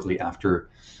shortly after.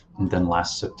 And then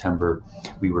last September,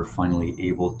 we were finally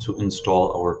able to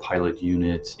install our pilot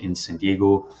unit in San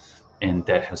Diego, and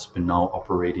that has been now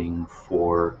operating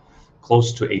for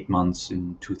close to 8 months.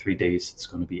 In 2-3 days, it's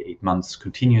going to be 8 months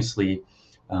continuously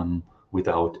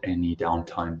without any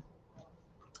downtime.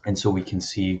 And so we can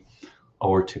see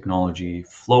our technology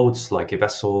floats like a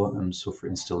vessel. So for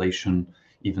installation,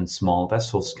 even small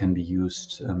vessels can be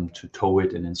used to tow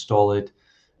it and install it.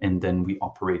 And then we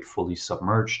operate fully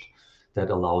submerged. That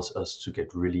allows us to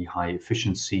get really high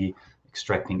efficiency,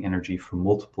 extracting energy from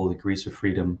multiple degrees of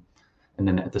freedom. And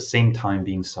then at the same time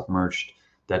being submerged,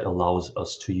 that allows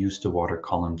us to use the water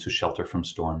column to shelter from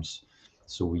storms.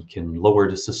 So we can lower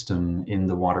the system in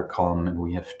the water column, and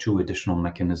we have 2 additional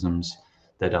mechanisms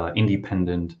that are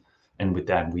independent. And with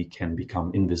that, we can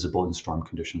become invisible in storm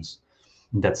conditions.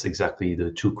 And that's exactly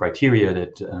the 2 criteria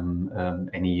that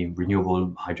any renewable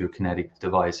hydrokinetic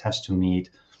device has to meet.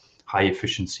 High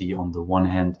efficiency on the one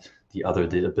hand, the other,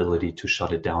 the ability to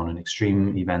shut it down in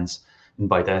extreme events. And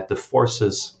by that, the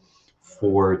forces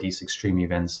for these extreme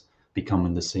events become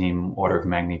in the same order of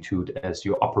magnitude as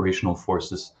your operational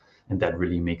forces. And that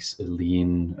really makes a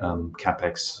lean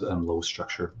CapEx low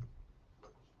structure.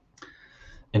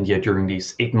 And yet during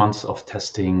these 8 months of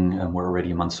testing, we're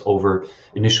already months over.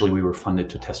 Initially, we were funded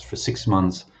to test for 6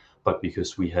 months, but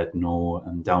because we had no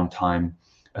downtime,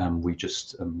 we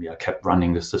just kept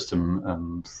running the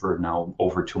system for now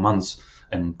over 2 months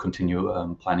and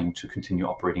continue planning to continue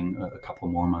operating a couple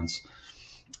more months.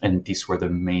 And these were the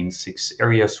main 6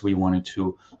 areas we wanted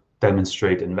to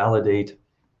demonstrate and validate.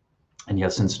 And yeah,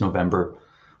 since November,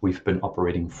 we've been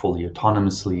operating fully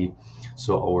autonomously.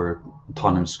 So our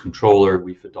autonomous controller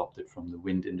we've adopted from the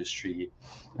wind industry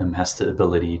has the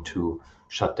ability to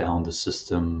shut down the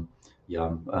system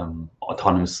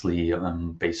autonomously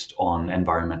based on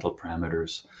environmental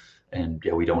parameters. And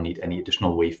yeah, we don't need any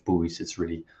additional wave buoys. It's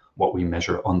really what we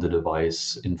measure on the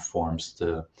device informs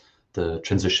the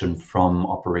transition from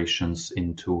operations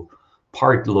into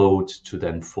part load to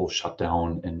then full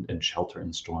shutdown and shelter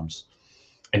in storms.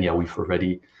 And yeah, we've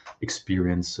already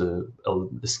experienced a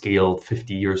scale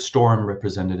 50-year storm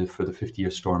representative for the 50-year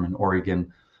storm in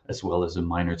Oregon, as well as a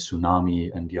minor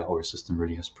tsunami. And yeah, our system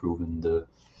really has proven the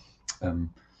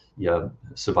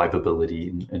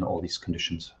survivability in all these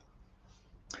conditions.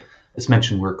 As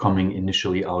mentioned, we're coming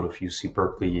initially out of UC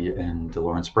Berkeley and the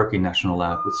Lawrence Berkeley National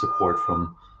Lab with support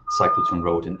from Cyclotron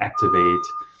Road and Activate,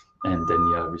 and then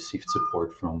received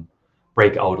support from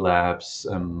Breakout Labs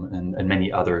and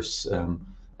many others.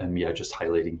 Just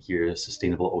highlighting here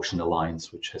Sustainable Ocean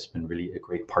Alliance, which has been really a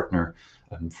great partner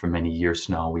for many years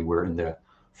now. We were in the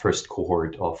first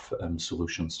cohort of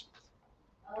solutions.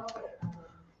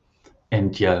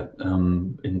 And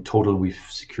in total, we've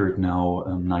secured now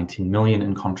 19 million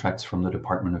in contracts from the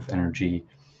Department of Energy,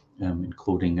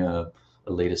 including a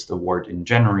latest award in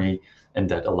January. And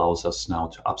that allows us now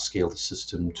to upscale the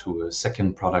system to a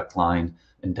second product line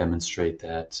and demonstrate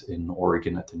that in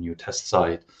Oregon at the new test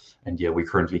site. And we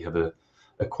currently have a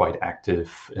quite active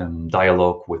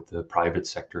dialogue with the private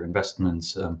sector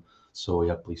investments.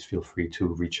 So please feel free to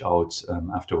reach out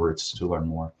afterwards to learn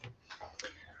more.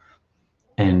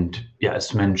 And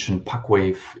as mentioned,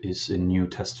 PuckWave is a new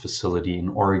test facility in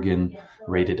Oregon,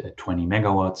 rated at 20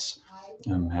 megawatts,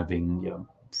 having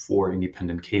 4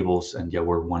 independent cables. And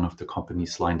we're one of the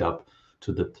companies lined up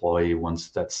to deploy once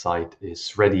that site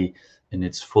is ready and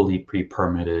it's fully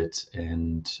pre-permitted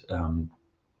and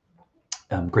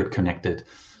grid connected.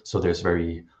 So there's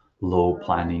very low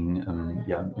planning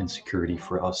and security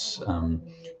for us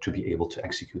to be able to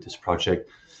execute this project.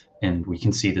 And we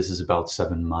can see this is about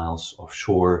 7 miles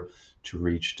offshore to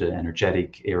reach the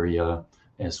energetic area,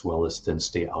 as well as then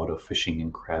stay out of fishing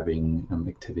and crabbing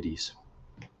activities.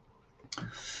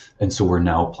 And so we're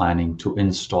now planning to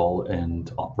install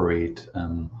and operate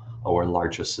our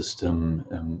larger system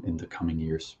in the coming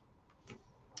years.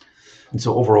 And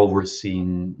so overall, we're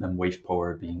seeing wave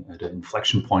power being at an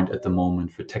inflection point at the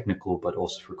moment for technical, but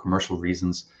also for commercial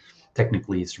reasons.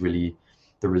 Technically, it's really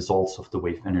the results of the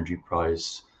wave energy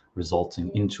price resulting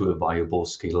into a viable,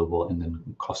 scalable, and then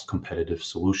cost competitive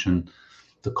solution.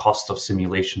 The cost of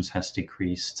simulations has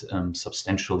decreased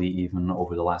substantially even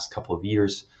over the last couple of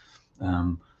years.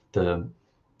 The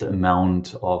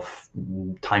amount of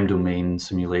time domain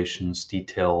simulations,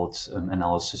 detailed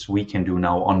analysis we can do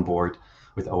now on board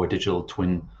with our digital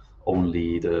twin,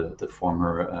 only the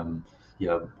former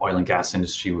oil and gas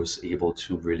industry was able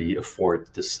to really afford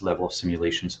this level of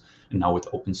simulations. And now with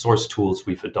open source tools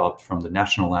we've adopted from the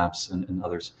national labs and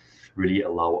others really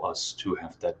allow us to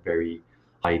have that very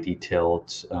high detailed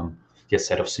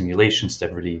set of simulations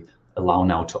that really allow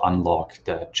now to unlock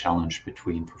that challenge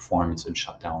between performance and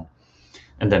shutdown.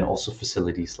 And then also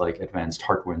facilities like advanced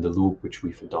hardware in the loop, which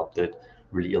we've adopted,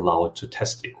 really allow it to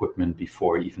test equipment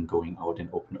before even going out in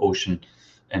open ocean.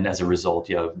 And as a result,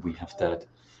 we have that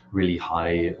really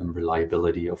high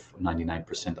reliability of 99%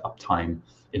 uptime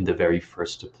in the very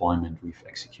first deployment we've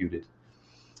executed.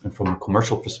 And from a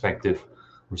commercial perspective,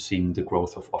 we're seeing the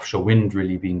growth of offshore wind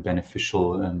really being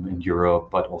beneficial in Europe,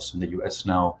 but also in the US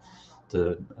now.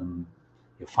 The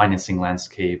financing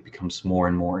landscape becomes more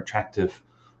and more attractive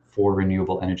for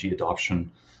renewable energy adoption.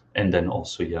 And then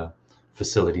also,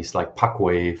 facilities like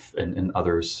PACWave and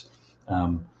others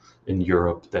in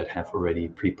Europe that have already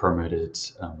pre-permitted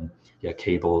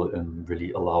cable and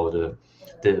really allow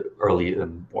the early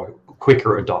or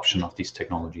quicker adoption of these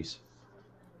technologies.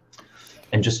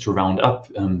 And just to round up,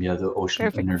 the Ocean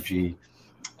Perfect. Energy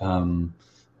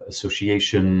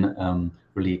Association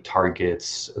really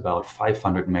targets about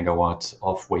 500 megawatts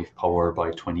of wave power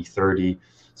by 2030.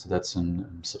 So that's a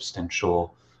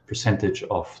substantial percentage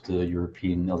of the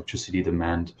European electricity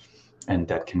demand, and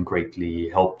that can greatly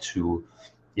help to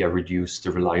reduce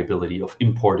the reliability of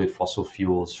imported fossil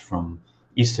fuels from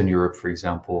Eastern Europe, for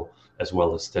example, as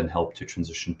well as then help to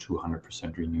transition to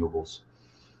 100% renewables.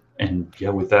 And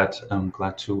with that, I'm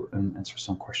glad to answer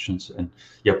some questions. And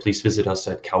please visit us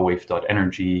at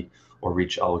cowwave.energy or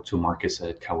reach out to Marcus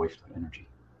at cowwave.energy.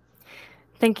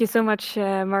 Thank you so much,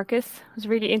 Marcus. It was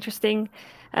really interesting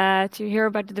to hear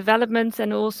about the developments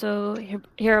and also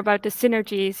hear about the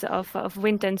synergies of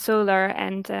wind and solar.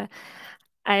 And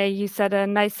you said a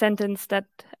nice sentence that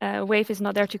wave is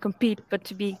not there to compete, but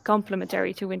to be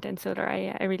complementary to wind and solar.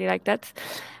 I really like that.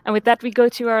 And with that, we go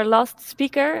to our last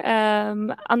speaker,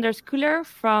 Anders Kuller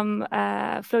from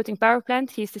Floating Power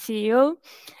Plant. He's the CEO.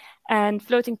 And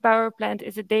Floating Power Plant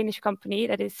is a Danish company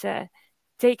that is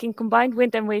taking combined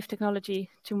wind and wave technology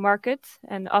to market,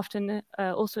 and often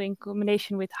also in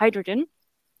combination with hydrogen.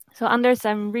 So Anders,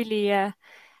 I'm really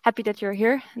happy that you're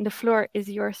here, and the floor is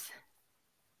yours.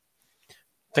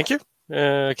 Thank you.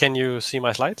 Can you see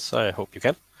my slides? I hope you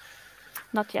can.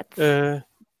 Not yet.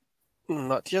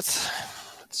 Not yet.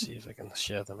 Let's see if I can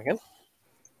share them again.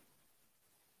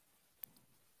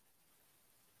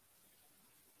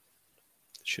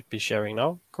 Should be sharing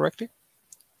now correctly.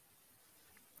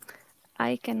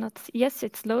 I cannot see. Yes,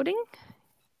 it's loading.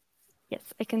 Yes,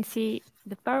 I can see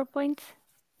the PowerPoint.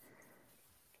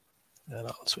 And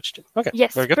I'll switch to. Okay.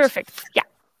 Yes, very good. Perfect. Yeah.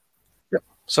 Yep.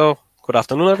 So good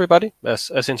afternoon, everybody.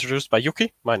 As introduced by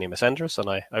Yuki, my name is Anders, and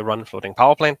I run Floating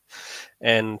Power Plant.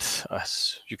 And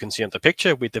as you can see on the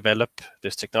picture, we develop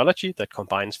this technology that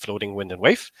combines floating wind and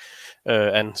wave,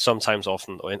 and sometimes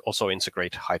often also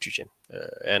integrate hydrogen.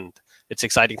 And it's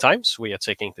exciting times. We are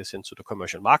taking this into the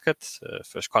commercial market,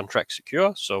 first contract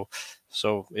secure. So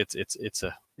it's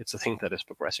a thing that is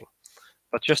progressing.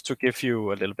 But just to give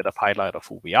you a little bit of highlight of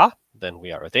who we are, then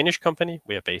we are a Danish company.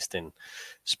 We are based in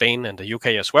Spain and the UK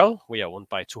as well. We are owned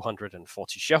by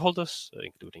 240 shareholders,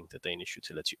 including the Danish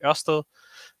utility Ørsted.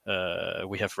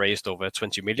 We have raised over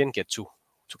 20 million to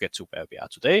get to where we are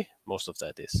today. Most of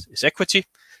that is equity.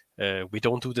 We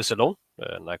don't do this alone.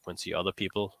 Like when see other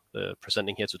people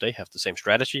presenting here today have the same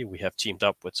strategy. We have teamed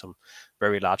up with some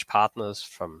very large partners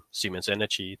from Siemens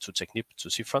Energy to Technip to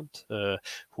Seafront,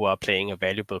 who are playing a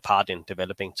valuable part in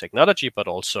developing technology, but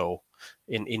also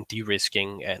in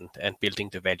de-risking and building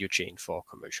the value chain for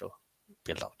commercial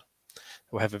build-out.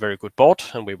 We have a very good board,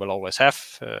 and we will always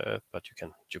have, but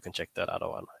you can check that out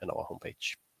on our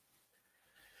homepage.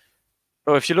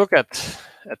 So if you look at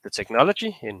the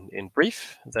technology in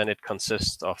brief, then it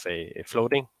consists of a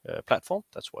floating platform.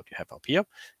 That's what you have up here.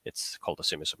 It's called a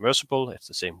semi-submersible. It's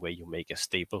the same way you make a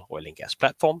stable oil and gas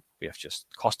platform. We have just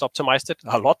cost optimized it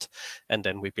a lot, and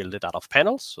then we build it out of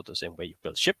panels. So the same way you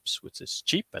build ships, which is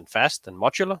cheap and fast and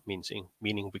modular,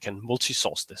 meaning we can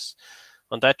multi-source this.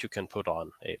 On that, you can put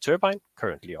on a turbine,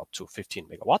 currently up to 15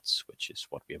 megawatts, which is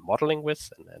what we are modeling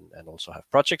with and also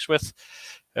have projects with.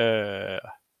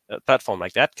 A platform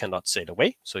like that cannot sail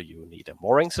away, so you need a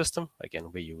mooring system.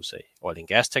 Again, we use a oil and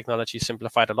gas technology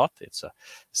simplified a lot. It's a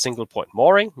single point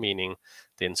mooring, meaning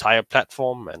the entire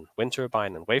platform and wind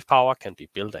turbine and wave power can be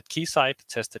built at quayside,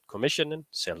 tested, commissioned,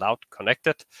 sailed out,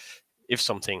 connected. If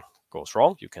something goes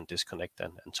wrong, you can disconnect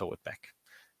and tow it back.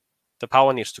 The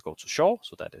power needs to go to shore,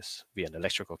 so that is via an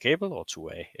electrical cable or to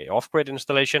a off-grid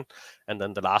installation. And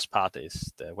then the last part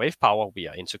is the wave power we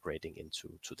are integrating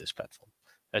into this platform.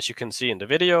 As you can see in the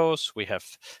videos, we have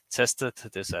tested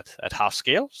this at half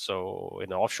scale. So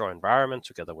in an offshore environment,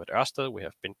 together with Ørsted, we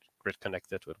have been grid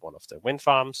connected with one of the wind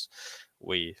farms.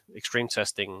 We extreme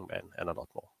testing and a lot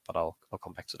more, but I'll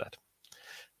come back to that.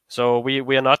 So we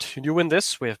are not new in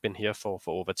this. We have been here for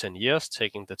over 10 years,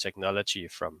 taking the technology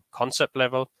from concept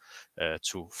level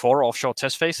to 4 offshore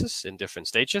test phases in different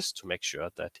stages to make sure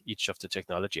that each of the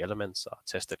technology elements are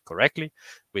tested correctly.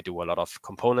 We do a lot of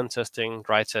component testing,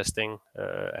 dry testing,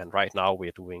 and right now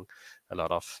we're doing a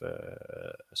lot of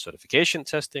certification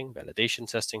testing, validation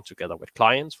testing together with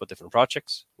clients for different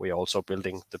projects. We are also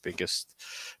building the biggest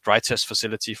dry test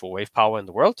facility for wave power in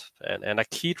the world. And a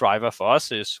key driver for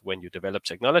us is when you develop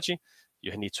technology,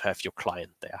 you need to have your client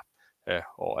there,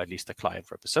 or at least a client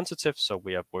representative. So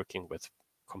we are working with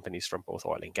companies from both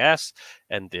oil and gas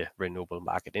and the renewable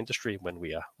market industry when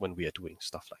we are doing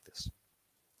stuff like this.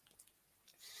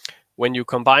 When you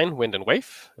combine wind and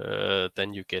wave,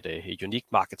 then you get a unique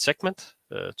market segment.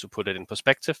 To put it in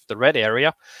perspective, the red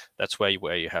area, that's where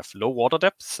you have low water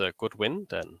depth, good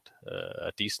wind, and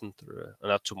a decent,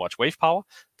 not too much wave power.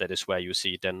 That is where you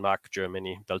see Denmark,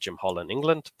 Germany, Belgium, Holland,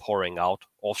 England pouring out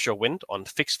offshore wind on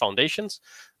fixed foundations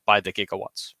by the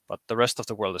gigawatts. But the rest of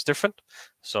the world is different.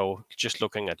 So just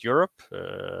looking at Europe,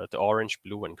 the orange,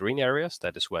 blue, and green areas,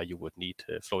 that is where you would need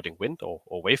floating wind or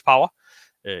wave power.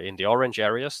 In the orange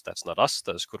areas, that's not us,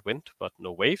 there's good wind, but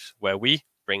no wave. Where we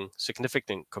bring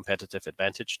significant competitive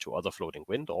advantage to other floating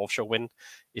wind or offshore wind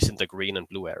is in the green and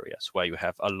blue areas, where you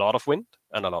have a lot of wind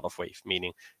and a lot of wave,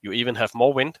 meaning you even have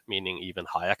more wind, meaning even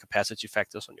higher capacity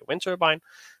factors on your wind turbine,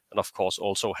 and of course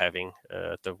also having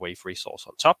the wave resource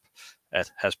on top.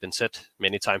 As has been said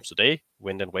many times today,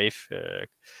 wind and wave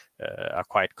are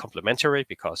quite complementary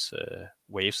because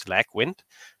waves lack wind,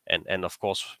 and of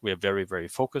course we are very, very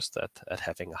focused at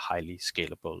having a highly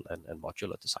scalable and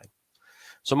modular design.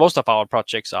 So most of our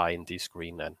projects are in these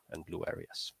green and blue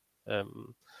areas.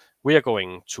 We are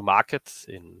going to market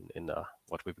in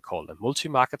what we would call a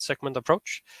multi-market segment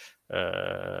approach.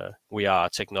 We are a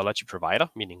technology provider,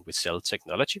 meaning we sell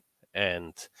technology.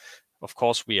 And of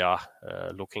course, we are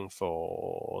looking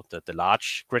for the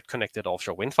large grid-connected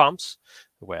offshore wind farms,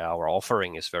 where our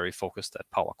offering is very focused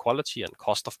at power quality and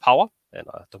cost of power, and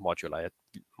the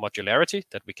modularity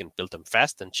that we can build them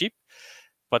fast and cheap.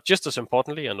 But just as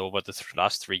importantly, and over the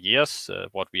last 3 years,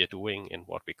 what we are doing in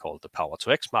what we call the Power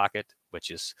to X market, which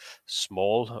is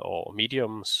small or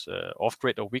mediums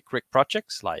off-grid or weak grid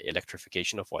projects like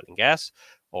electrification of oil and gas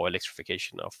or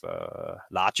electrification of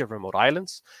larger remote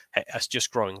islands, is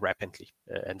just growing rapidly.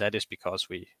 And that is because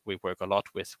we work a lot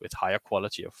with higher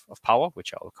quality of power,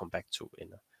 which I will come back to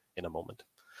in a moment.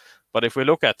 But if we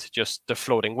look at just the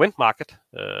floating wind market,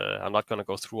 I'm not going to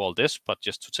go through all this, but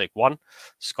just to take one,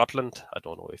 Scotland, I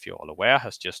don't know if you're all aware,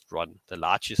 has just run the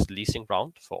largest leasing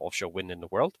round for offshore wind in the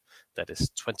world. That is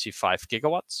 25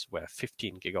 gigawatts, where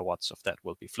 15 gigawatts of that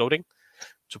will be floating.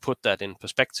 To put that in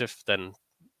perspective, then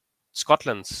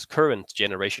Scotland's current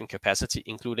generation capacity,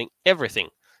 including everything,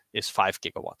 is 5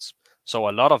 gigawatts. So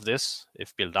a lot of this,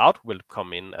 if built out, will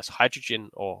come in as hydrogen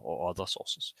or other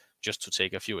sources, just to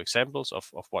take a few examples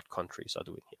of what countries are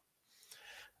doing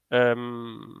here.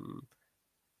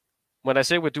 When I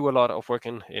say we do a lot of work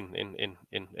in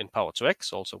Power to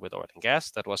X, also with oil and gas,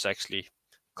 that was actually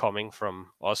coming from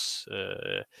us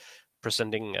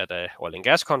presenting at an oil and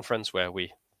gas conference where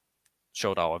we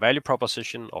showed our value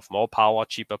proposition of more power,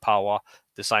 cheaper power,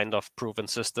 designed of proven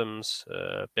systems,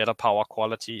 better power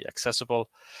quality, accessible.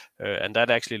 And that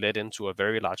actually led into a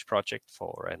very large project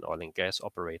for an oil and gas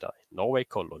operator in Norway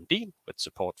called Lundin, with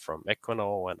support from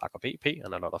Equinor and Aker BP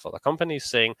and a lot of other companies,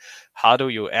 saying, how do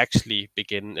you actually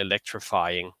begin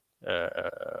electrifying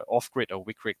off-grid or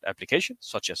weak-grid applications,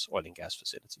 such as oil and gas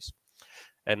facilities?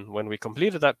 And when we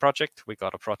completed that project, we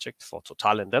got a project for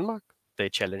Total in Denmark. They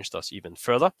challenged us even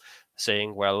further,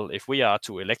 saying, well, if we are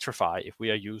to electrify, if we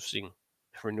are using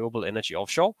renewable energy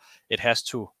offshore, it has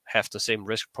to have the same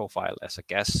risk profile as a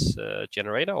gas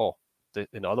generator, or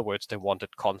in other words, they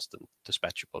wanted constant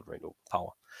dispatchable renewable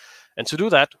power. And to do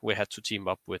that, we had to team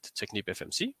up with Technip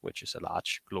FMC, which is a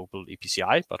large global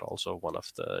EPCI, but also one of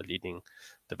the leading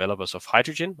developers of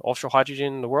hydrogen, offshore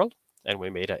hydrogen in the world. And we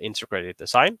made an integrated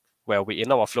design where we,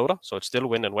 in our floater, so it's still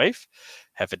wind and wave,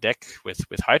 have a deck with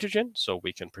hydrogen, so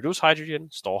we can produce hydrogen,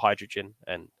 store hydrogen,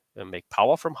 and make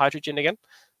power from hydrogen again.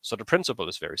 So the principle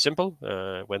is very simple.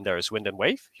 When there is wind and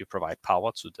wave, you provide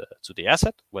power to the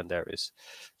asset. When there is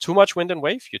too much wind and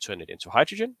wave, you turn it into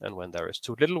hydrogen. And when there is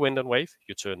too little wind and wave,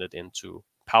 you turn it into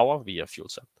power via fuel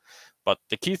cell. But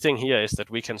the key thing here is that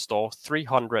we can store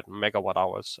 300 megawatt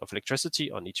hours of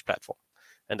electricity on each platform.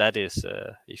 And that is,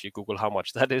 if you Google how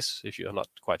much that is, if you're not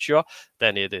quite sure,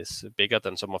 then it is bigger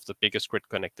than some of the biggest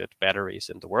grid-connected batteries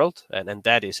in the world. And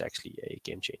that is actually a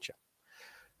game changer.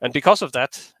 And because of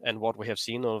that, and what we have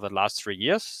seen over the last 3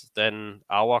 years, then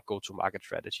our go-to-market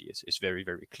strategy is very,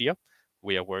 very clear.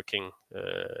 We are working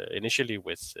initially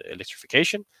with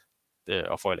electrification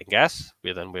of oil and gas.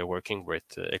 We're working with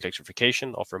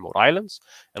electrification of remote islands,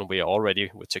 and we are already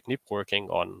with Technip working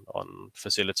on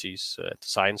facilities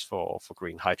designs for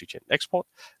green hydrogen export.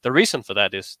 The reason for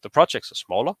that is the projects are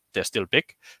smaller, they're still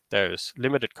big, there is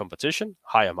limited competition,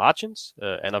 higher margins,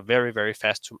 and a very, very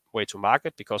fast way to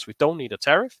market, because we don't need a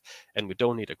tariff and we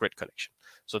don't need a grid connection.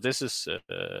 So this is,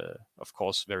 of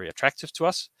course, very attractive to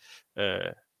us.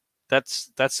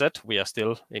 That said, we are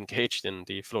still engaged in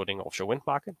the floating offshore wind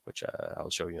market, which I'll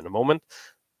show you in a moment.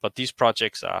 But these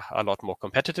projects are a lot more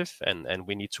competitive, and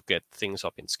we need to get things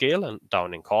up in scale and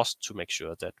down in cost to make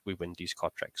sure that we win these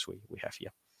contracts we have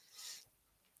here.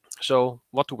 So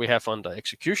what do we have under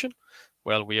execution?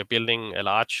 Well, we are building a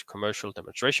large commercial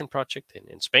demonstration project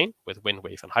in Spain with wind,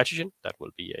 wave, and hydrogen. That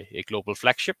will be a global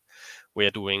flagship. We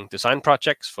are doing design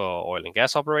projects for oil and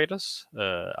gas operators.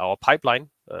 Our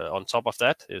pipeline on top of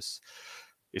that is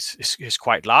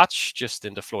quite large, just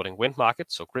in the floating wind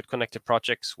market. So grid-connected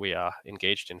projects, we are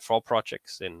engaged in 4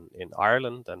 projects in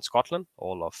Ireland and Scotland,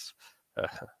 all of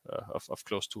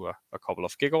close to a couple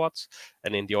of gigawatts.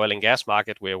 And in the oil and gas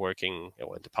market, we're working in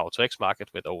the Power-to-X market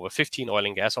with over 15 oil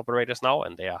and gas operators now,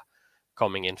 and they are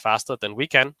coming in faster than we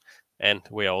can. And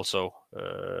we are also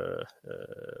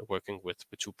working with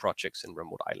 2 projects in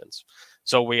remote islands.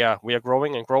 So we are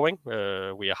growing and growing.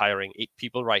 We are hiring 8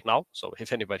 people right now. So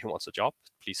if anybody wants a job,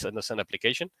 please send us an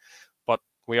application. But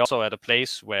we're also at a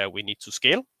place where we need to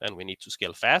scale, and we need to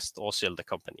scale fast or sell the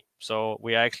company. So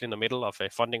we are actually in the middle of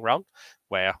a funding round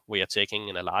where we are taking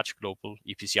in a large global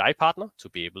EPCI partner to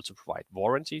be able to provide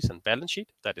warranties and balance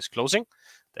sheet. That is closing.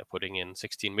 They're putting in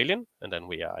 16 million. And then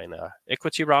we are in an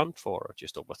equity round for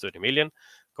just over 30 million,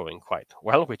 going quite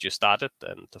well. We just started,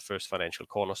 and the first financial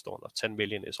cornerstone of 10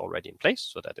 million is already in place.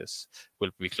 So that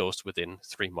will be closed within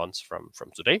 3 months from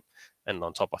today. And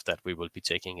on top of that, we will be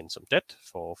taking in some debt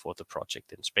for the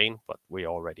project in Spain, but we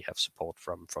already have support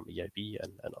from EIB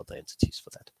and other entities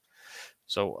for that.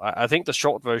 So I think the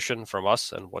short version from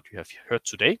us and what you have heard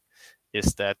today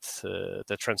is that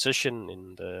the transition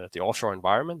in the offshore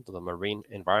environment, the marine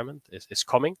environment, is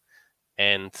coming.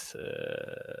 And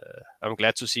I'm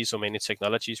glad to see so many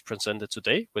technologies presented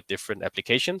today with different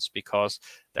applications, because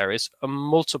there is a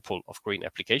multiple of green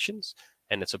applications,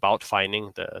 and it's about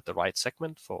finding the right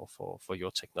segment for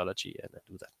your technology and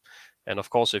do that. And of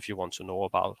course, if you want to know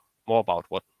more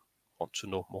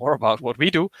about what we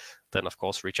do, then of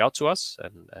course reach out to us,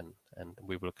 and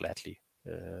we will gladly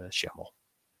share more.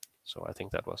 So I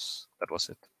think that was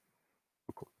it.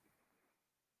 Cool.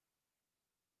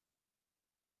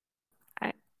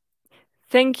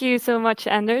 Thank you so much,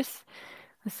 Anders.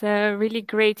 It's really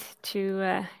great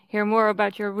to hear more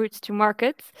about your routes to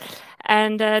market.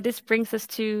 And this brings us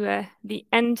to the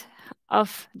end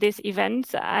of this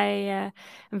event. I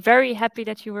am very happy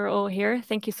that you were all here.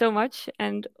 Thank you so much.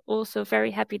 And also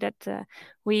very happy that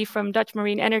we from Dutch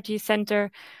Marine Energy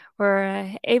Center were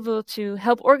able to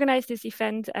help organize this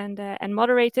event and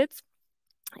moderate it.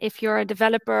 If you're a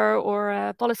developer or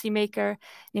a policymaker, an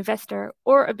investor,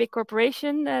 or a big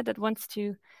corporation that wants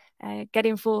to get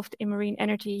involved in marine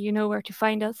energy, you know where to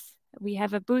find us. We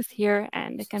have a booth here,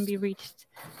 and it can be reached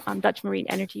on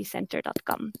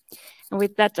DutchMarineEnergyCenter.com. And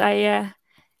with that, I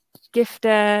give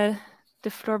the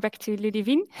floor back to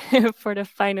Ludivine for the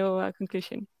final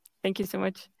conclusion. Thank you so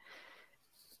much.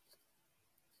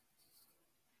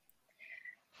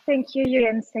 Thank you, Yuki,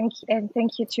 and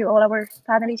thank you to all our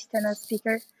panelists and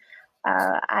speakers.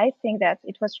 I think that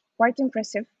it was quite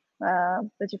impressive,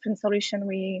 the different solution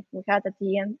we had at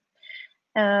the end.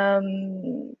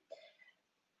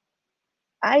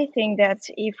 I think that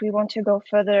if we want to go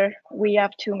further, we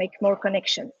have to make more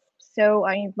connections. So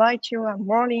I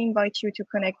warmly invite you to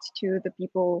connect to the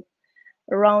people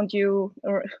around you,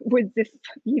 or with this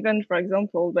event, for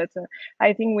example. But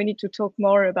I think we need to talk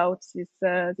more about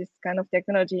this kind of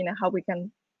technology and how we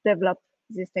can develop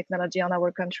this technology on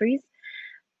our countries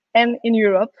and in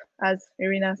Europe, as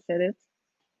Irina said it.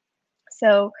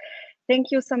 So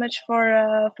thank you so much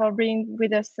for being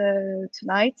with us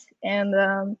tonight, and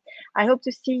I hope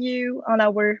to see you on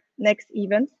our next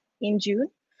event in June.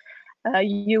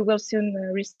 You will soon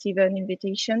receive an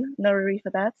invitation. No worry for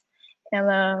that.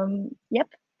 And yep,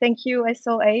 thank you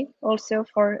SOA also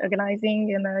for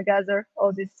organizing and gather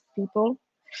all these people.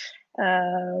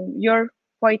 You're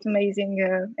quite amazing,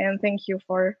 and thank you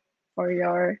for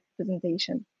your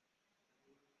presentation.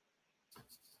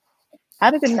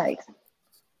 Have a good night.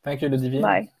 Thank you, Ludivine.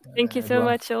 Bye. Thank you so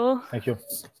much, all. Thank you.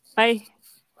 Bye.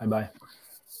 Bye-bye.